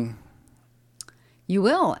enlightening. You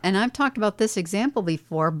will. And I've talked about this example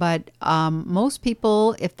before, but most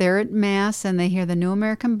people, if they're at Mass and they hear the New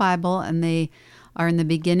American Bible and they are in the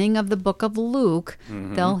beginning of the book of Luke,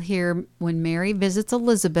 they'll hear when Mary visits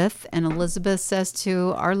Elizabeth and Elizabeth says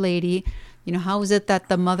to Our Lady, you know, how is it that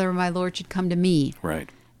the mother of my Lord should come to me? Right.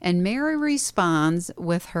 And Mary responds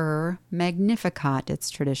with her Magnificat, it's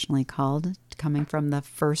traditionally called, coming from the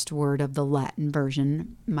first word of the Latin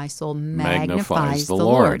version, my soul magnifies the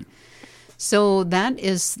Lord. So that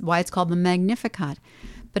is why it's called the Magnificat.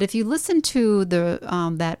 But if you listen to the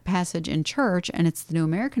that passage in church, and it's the New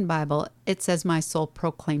American Bible, it says, my soul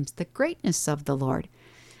proclaims the greatness of the Lord.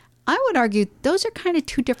 I would argue those are kind of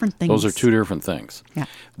two different things. Those are two different things. Yeah.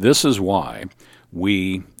 This is why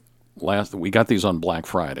we got these on Black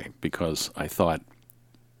Friday, because I thought,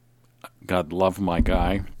 God love my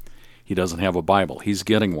guy. He doesn't have a Bible. He's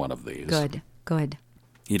getting one of these. Good.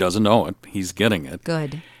 He doesn't know it. He's getting it.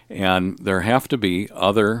 Good. And there have to be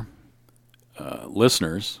other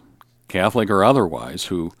listeners, Catholic or otherwise,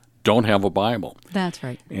 who don't have a Bible. That's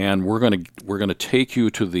right. And we're going to take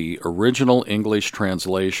you to the original English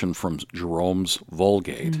translation from Jerome's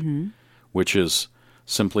Vulgate, which is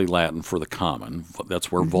simply Latin for the common.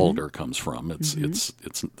 That's where vulgar comes from. It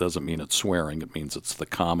doesn't mean it's swearing. It means it's the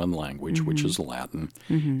common language, which is Latin.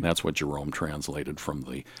 That's what Jerome translated from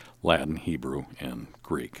the Latin, Hebrew, and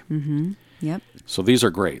Greek. Yep. So these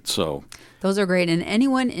are great. So those are great. And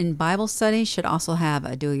anyone in Bible study should also have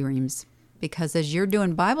a Douay-Rheims. Because as you're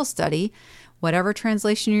doing Bible study, whatever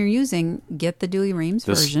translation you're using, get the Douay-Rheims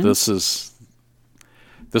version. This is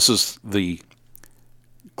the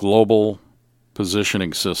global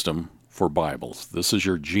positioning system for Bibles. This is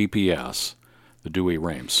your GPS, the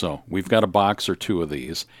Douay-Rheims. So we've got a box or two of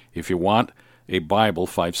these. If you want a Bible,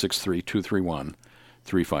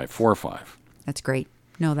 563-231-3545. That's great.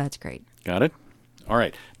 No, that's great. Got it? All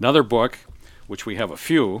right. Another book, which we have a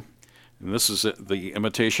few. And this is The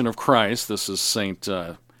Imitation of Christ. This is Saint,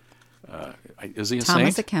 is he a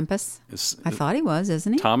Thomas saint? à Kempis. I thought he was,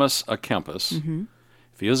 isn't he? Thomas à Kempis.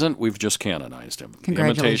 If he isn't, we've just canonized him.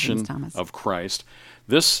 Congratulations, The Imitation Thomas. of Christ.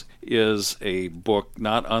 This is a book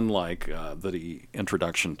not unlike the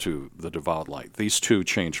Introduction to the Devout Light. These two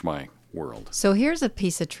changed my world. So here's a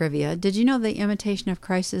piece of trivia. Did you know The Imitation of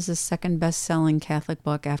Christ is the second best-selling Catholic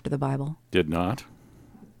book after the Bible? Did not.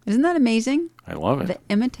 Isn't that amazing? I love it. The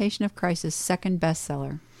Imitation of Christ is second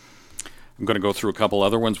bestseller. I'm going to go through a couple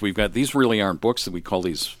other ones. We've got, these really aren't books, we call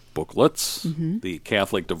these booklets. The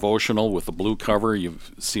Catholic Devotional with the blue cover. You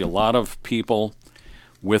see a lot of people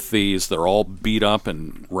with these. They're all beat up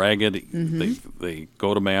and ragged. They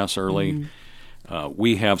go to Mass early.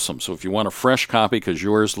 We have some. So if you want a fresh copy, because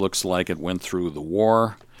yours looks like it went through the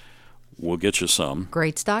war, we'll get you some.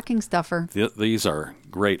 Great stocking stuffer. These are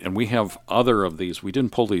great. And we have other of these. We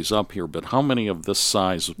didn't pull these up here, but how many of this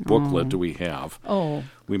size booklet do we have? Oh.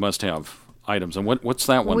 We must have items. And what's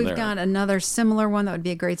that one there? We've got another similar one that would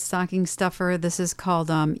be a great stocking stuffer. This is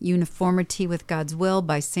called Uniformity with God's Will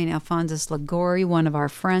by St. Alphonsus Liguori, one of our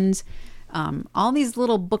friends. All these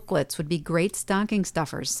little booklets would be great stocking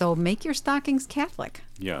stuffers. So make your stockings Catholic.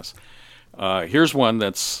 Yes. Here's one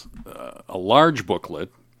that's a large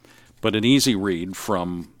booklet, but an easy read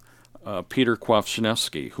from Peter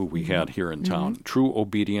Kwasniewski, who we had here in town. True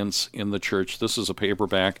Obedience in the Church. This is a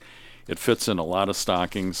paperback. It fits in a lot of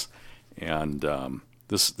stockings. And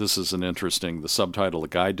this is an interesting, the subtitle, A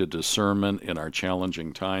Guide to Discernment in Our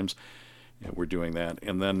Challenging Times. Yeah, we're doing that.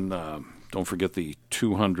 And then don't forget the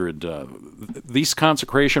 200. These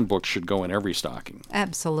consecration books should go in every stocking.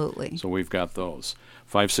 Absolutely. So we've got those.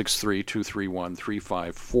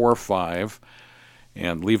 563-231-3545.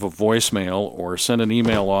 And leave a voicemail or send an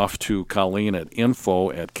email off to Colleen at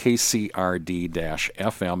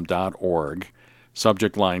info@kcrd-fm.org.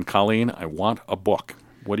 Subject line, Colleen, I want a book.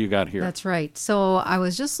 What do you got here? That's right. So I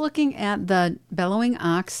was just looking at the Bellowing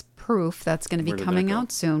Ox proof that's going to be coming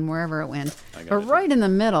out soon, wherever it went. But right in the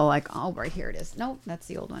middle, like, oh, right here it is. Nope, that's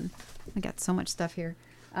the old one. I got so much stuff here.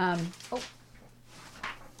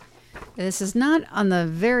 This is not on the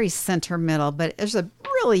very center middle, but there's a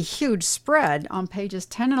really huge spread on pages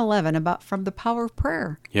 10 and 11 about from the power of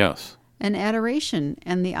prayer. Yes. And adoration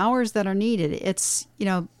and the hours that are needed. It's,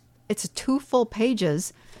 it's 2 full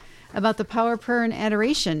pages about the power of prayer and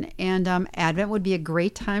adoration. And Advent would be a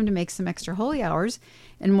great time to make some extra holy hours.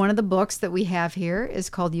 And one of the books that we have here is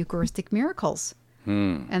called Eucharistic Miracles.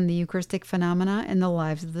 And the Eucharistic Phenomena and the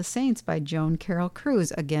Lives of the Saints by Joan Carroll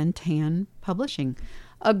Cruz. Again, Tan Publishing.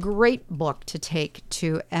 A great book to take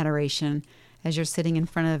to adoration as you're sitting in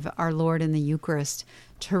front of our Lord in the Eucharist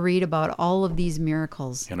to read about all of these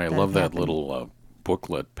miracles. And I love that little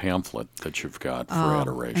booklet, pamphlet that you've got for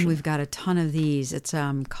adoration. And we've got a ton of these. It's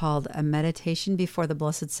called A Meditation Before the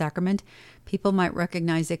Blessed Sacrament. People might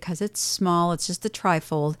recognize it because it's small. It's just a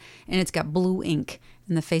trifold, and it's got blue ink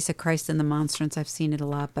in the face of Christ and the monstrance. I've seen it a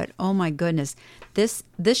lot, but oh my goodness, this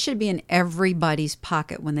should be in everybody's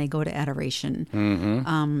pocket when they go to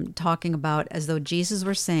adoration. Talking about, as though Jesus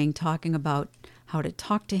were saying, talking about how to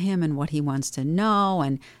talk to him and what he wants to know,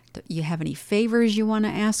 and you have any favors you want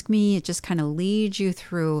to ask me? It just kind of leads you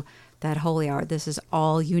through that holy hour. This is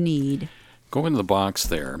all you need. Go into the box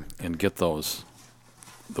there and get those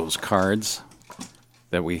cards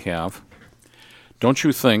that we have. Don't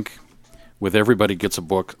you think with everybody gets a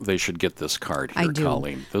book, they should get this card here,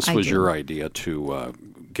 Colleen? This was your idea to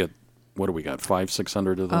get, what do we got,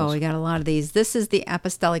 500-600 of those? Oh, we got a lot of these. This is the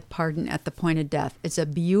Apostolic Pardon at the Point of Death. It's a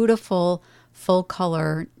beautiful, full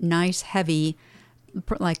color, nice, heavy,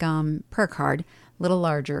 like prayer card, a little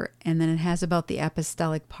larger, and then it has about the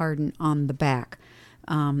Apostolic Pardon on the back.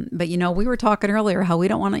 But we were talking earlier how we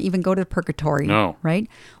don't want to even go to purgatory. No. Right?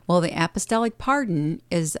 Well, the Apostolic Pardon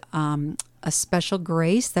is a special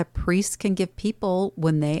grace that priests can give people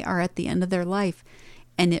when they are at the end of their life,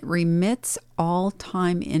 and it remits all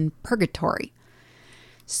time in purgatory.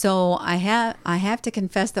 So I have to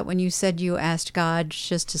confess that when you said you asked God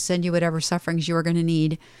just to send you whatever sufferings you were going to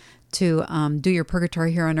need to do your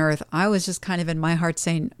purgatory here on earth, I was just kind of in my heart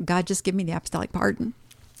saying, God, just give me the Apostolic Pardon.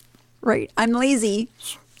 Right. I'm lazy.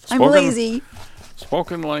 I'm lazy.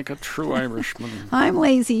 Spoken like a true Irishman. I'm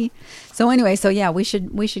lazy. So anyway, we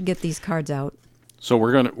should get these cards out. So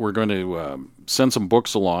we're going to send some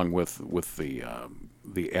books along with the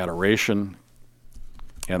adoration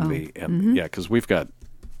and because we've got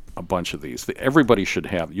a bunch of these. Everybody should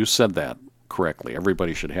have. You said that correctly.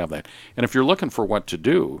 Everybody should have that. And if you're looking for what to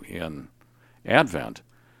do in Advent,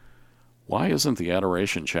 why isn't the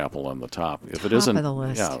Adoration Chapel on the top? If it isn't, of the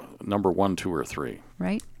list. Number 1, 2, or 3.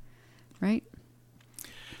 Right.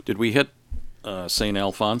 Did we hit St.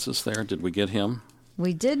 Alphonsus there? Did we get him?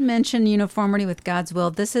 We did mention Uniformity with God's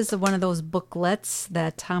Will. This is one of those booklets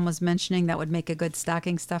that Tom was mentioning that would make a good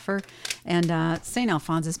stocking stuffer. And St.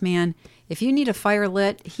 Alphonsus, man, if you need a fire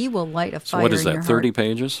lit, he will light a fire. So what is in that, your 30 heart.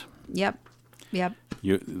 pages? Yep.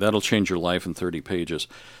 That'll change your life in 30 pages.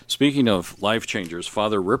 Speaking of life changers,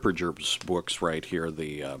 Father Ripperger's books right here,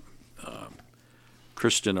 the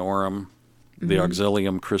Christianorum, the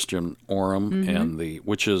Auxilium Christianorum, and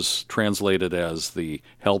which is translated as the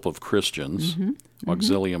Help of Christians,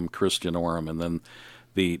 Auxilium Christianorum, and then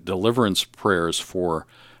the Deliverance Prayers for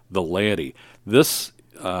the Laity. This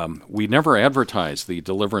we never advertised the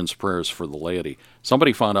deliverance prayers for the laity.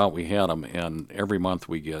 Somebody found out we had them, and every month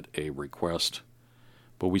we get a request,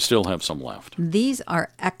 but we still have some left. These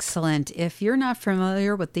are excellent. If you're not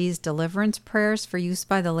familiar with these deliverance prayers for use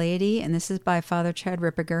by the laity, and this is by Father Chad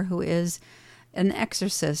Ripperger, who is an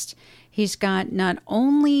exorcist, he's got not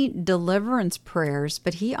only deliverance prayers,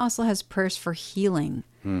 but he also has prayers for healing.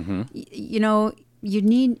 You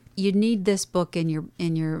need this book in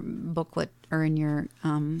your booklet or in your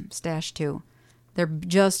stash too. They're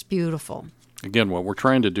just beautiful. Again, what we're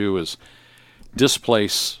trying to do is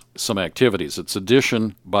displace some activities. It's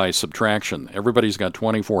addition by subtraction. Everybody's got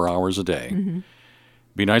 24 hours a day.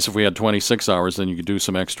 Be nice if we had 26 hours, then you could do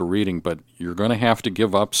some extra reading, but you're going to have to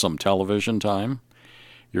give up some television time.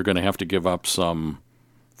 You're going to have to give up some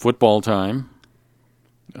football time,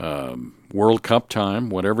 World Cup time,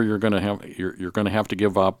 whatever you're going to have. You're going to have to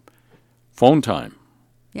give up phone time.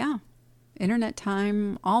 Yeah. internet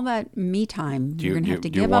time, all that me time. Do You're going to have to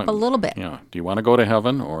give want, up a little bit. Yeah. Do you want to go to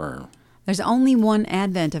heaven or? There's only one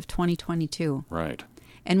Advent of 2022. Right.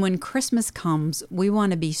 And when Christmas comes, we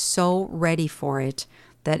want to be so ready for it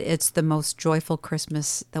that it's the most joyful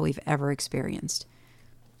Christmas that we've ever experienced.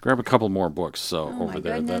 Grab a couple more books Oh, over my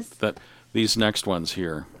there. goodness. These next ones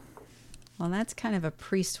here. Well, that's kind of a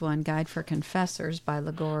priest one, Guide for Confessors by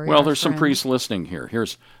Liguori. Well, our there's some friend. priests listening here.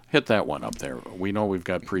 Hit that one up there. We know we've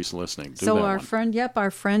got priests listening. Do So that our one.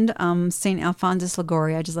 friend, St. Alphonsus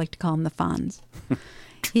Liguori, I just like to call him the Fonz.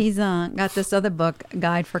 He's got this other book,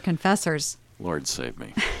 Guide for Confessors. Lord save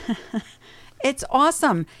me. It's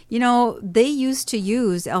awesome. You know, they used to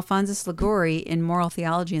use Alphonsus Liguori in moral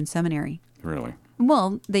theology in seminary. Really.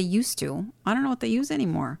 Well, they used to. I don't know what they use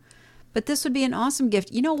anymore. But this would be an awesome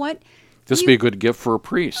gift. You know what? This would be a good gift for a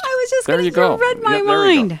priest. I was just there gonna- you go. you read my Yeah,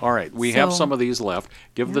 there you mind. go. All right, we have So- some of these left.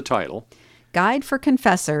 Give the title. Guide for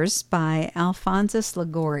Confessors by Alphonsus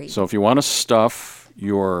Liguori. So if you want to stuff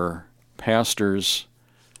your pastor's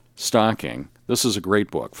stocking, this is a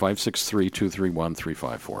great book.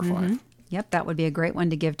 563-231-3545. Yep, that would be a great one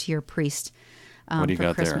to give to your priest What do you for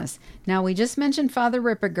got there? Christmas. Now, we just mentioned Father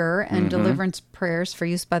Ripperger and deliverance prayers for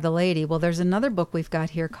use by the laity. Well, there's another book we've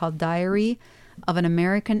got here called Diary of an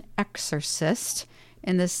American Exorcist,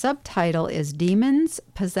 and the subtitle is Demons,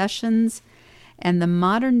 Possessions, and the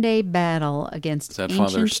Modern Day Battle Against Is that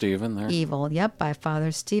Ancient Father Stephen there? Evil. Yep, by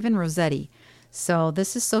Father Stephen Rossetti. So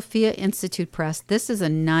this is Sophia Institute Press. This is a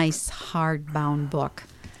nice hardbound book.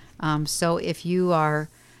 So if you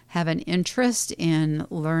have an interest in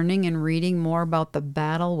learning and reading more about the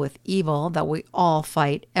battle with evil that we all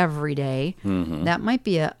fight every day, that might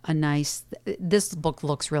be a nice. This book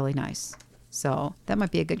looks really nice, so that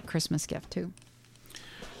might be a good Christmas gift too.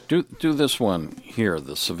 Do this one here,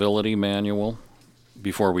 the Civility Manual,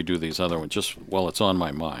 before we do these other ones, just while it's on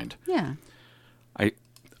my mind. Yeah.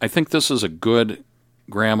 I think this is a good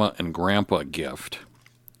grandma and grandpa gift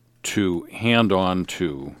to hand on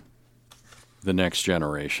to the next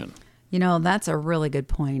generation. You know, that's a really good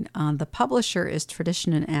point. The publisher is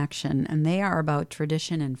Tradition in Action, and they are about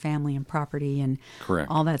tradition and family and property and Correct.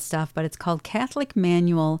 all that stuff. But it's called Catholic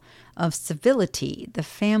Manual of Civility, the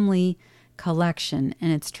Family Collection,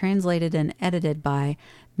 and it's translated and edited by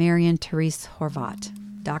Marian Therese Horvat,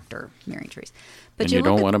 Dr. Marian Therese. But And you look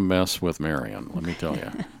don't at- want to mess with Marion, let me tell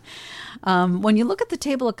you. when you look at the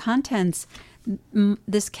table of contents,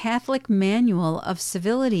 this Catholic Manual of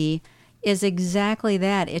Civility is exactly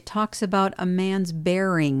that. It talks about a man's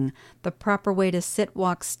bearing, the proper way to sit,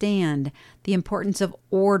 walk, stand, the importance of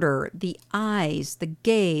order, the eyes, the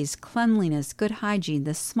gaze, cleanliness, good hygiene,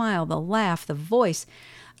 the smile, the laugh, the voice.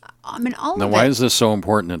 I mean, all Now, of why it. is this so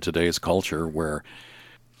important in today's culture where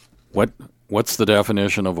what's the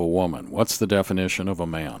definition of a woman? What's the definition of a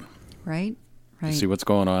man? Right? You Right. see what's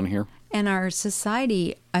going on here? And our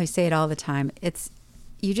society, I say it all the time,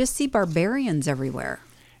 you just see barbarians everywhere.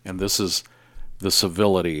 And this is the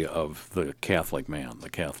civility of the Catholic man, the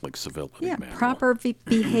Catholic civility Yeah, manual. proper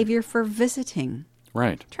behavior for visiting,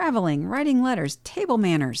 Right, traveling, writing letters, table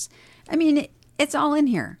manners. I mean, it's all in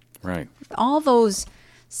here. right. All those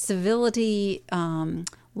civility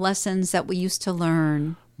lessons that we used to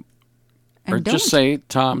learn. And Or just say,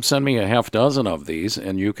 Tom, send me a half dozen of these,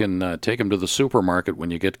 and you can take them to the supermarket when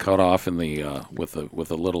you get cut off in the with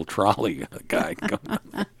a little trolley guy.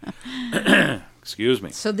 Excuse me.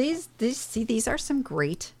 So these are some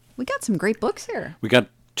great. We got some great books here. We got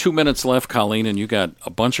 2 minutes left, Colleen, and you got a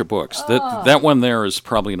bunch of books. That one there is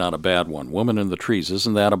probably not a bad one. Woman in the Trees.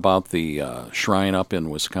 Isn't that about the shrine up in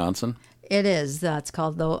Wisconsin? It is. That's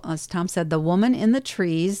called, as Tom said, The Woman in the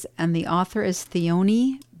Trees, and the author is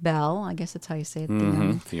Theone Bell. I guess that's how you say it.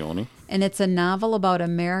 Theone. Theone. And it's a novel about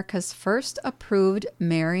America's first approved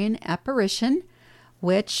Marian apparition,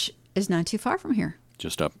 which is not too far from here.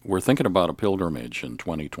 Just up. We're thinking about a pilgrimage in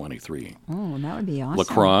 2023. Oh, that would be awesome. La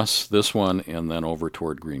Crosse, this one, and then over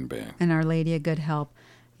toward Green Bay. And Our Lady of Good Help.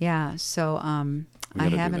 Yeah, so I gotta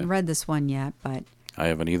do haven't that. read this one yet, but I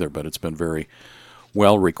haven't either, but it's been very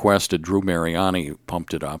well requested. Drew Mariani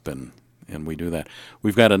pumped it up, and we do that.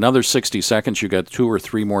 We've got another 60 seconds. You got 2 or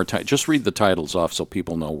 3 more. Just read the titles off so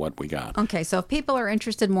people know what we got. okay, so if people are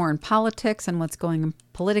interested more in politics and what's going on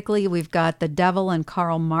politically, we've got The Devil and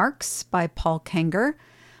Karl Marx by Paul Kenger.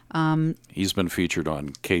 He's been featured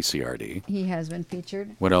on KCRD. He has been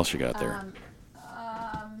featured. What else you got there?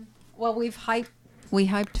 Well, we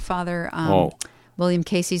hyped Father Oh. William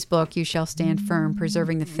Casey's book, You Shall Stand Firm,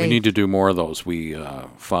 Preserving the Faith. We need to do more of those.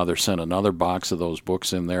 Father sent another box of those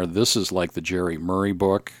books in there. This is like the Jerry Murray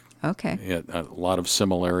book. Okay. A lot of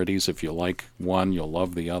similarities. If you like one, you'll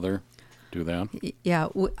love the other. do that. Yeah,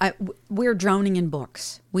 we're drowning in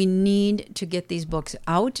books. We need to get these books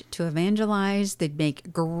out to evangelize. They'd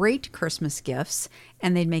make great Christmas gifts,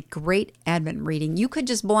 and they'd make great Advent reading. You could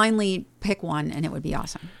just blindly pick one, and it would be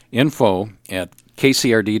awesome.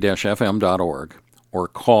 info@kcrd-fm.org, or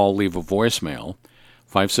leave a voicemail,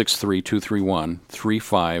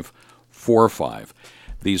 563-231-3545.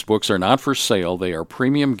 These books are not for sale. They are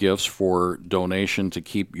premium gifts for donation to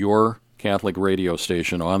keep your Catholic radio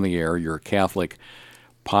station on the air, your Catholic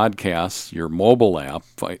podcasts, your mobile app.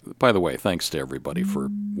 By the way, thanks to everybody for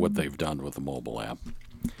what they've done with the mobile app.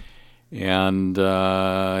 And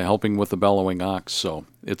helping with the Bellowing Ox. So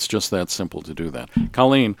it's just that simple to do that.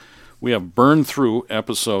 Colleen, we have burned through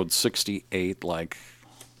episode 68 like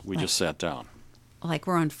we just sat down. Like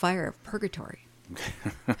we're on fire of purgatory.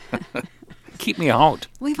 Keep me out.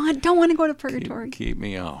 We don't want to go to purgatory. Keep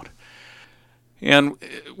me out. And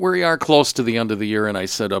we are close to the end of the year, and I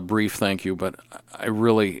said a brief thank you, but I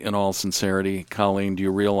really, in all sincerity, Colleen, do you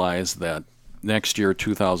realize that next year,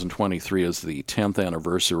 2023, is the 10th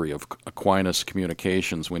anniversary of Aquinas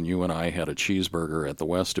Communications, when you and I had a cheeseburger at the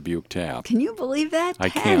West Dubuque Tap? Can you believe that? I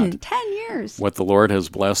can't. 10 years. What the Lord has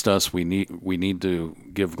blessed us, we need to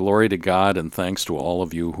give glory to God, and thanks to all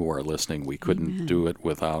of you who are listening. We couldn't do it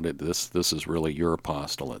without it. This is really your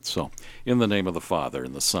apostolate. So, in the name of the Father,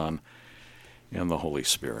 and the Son, and the Holy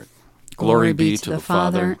Spirit. Glory be to the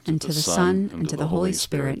Father, and to the Son, and to the Holy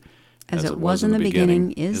Spirit, as it was in the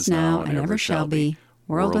beginning, is now, and ever shall be,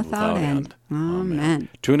 world without end. Amen.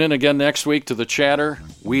 Tune in again next week to The Chatter.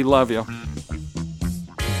 We love you.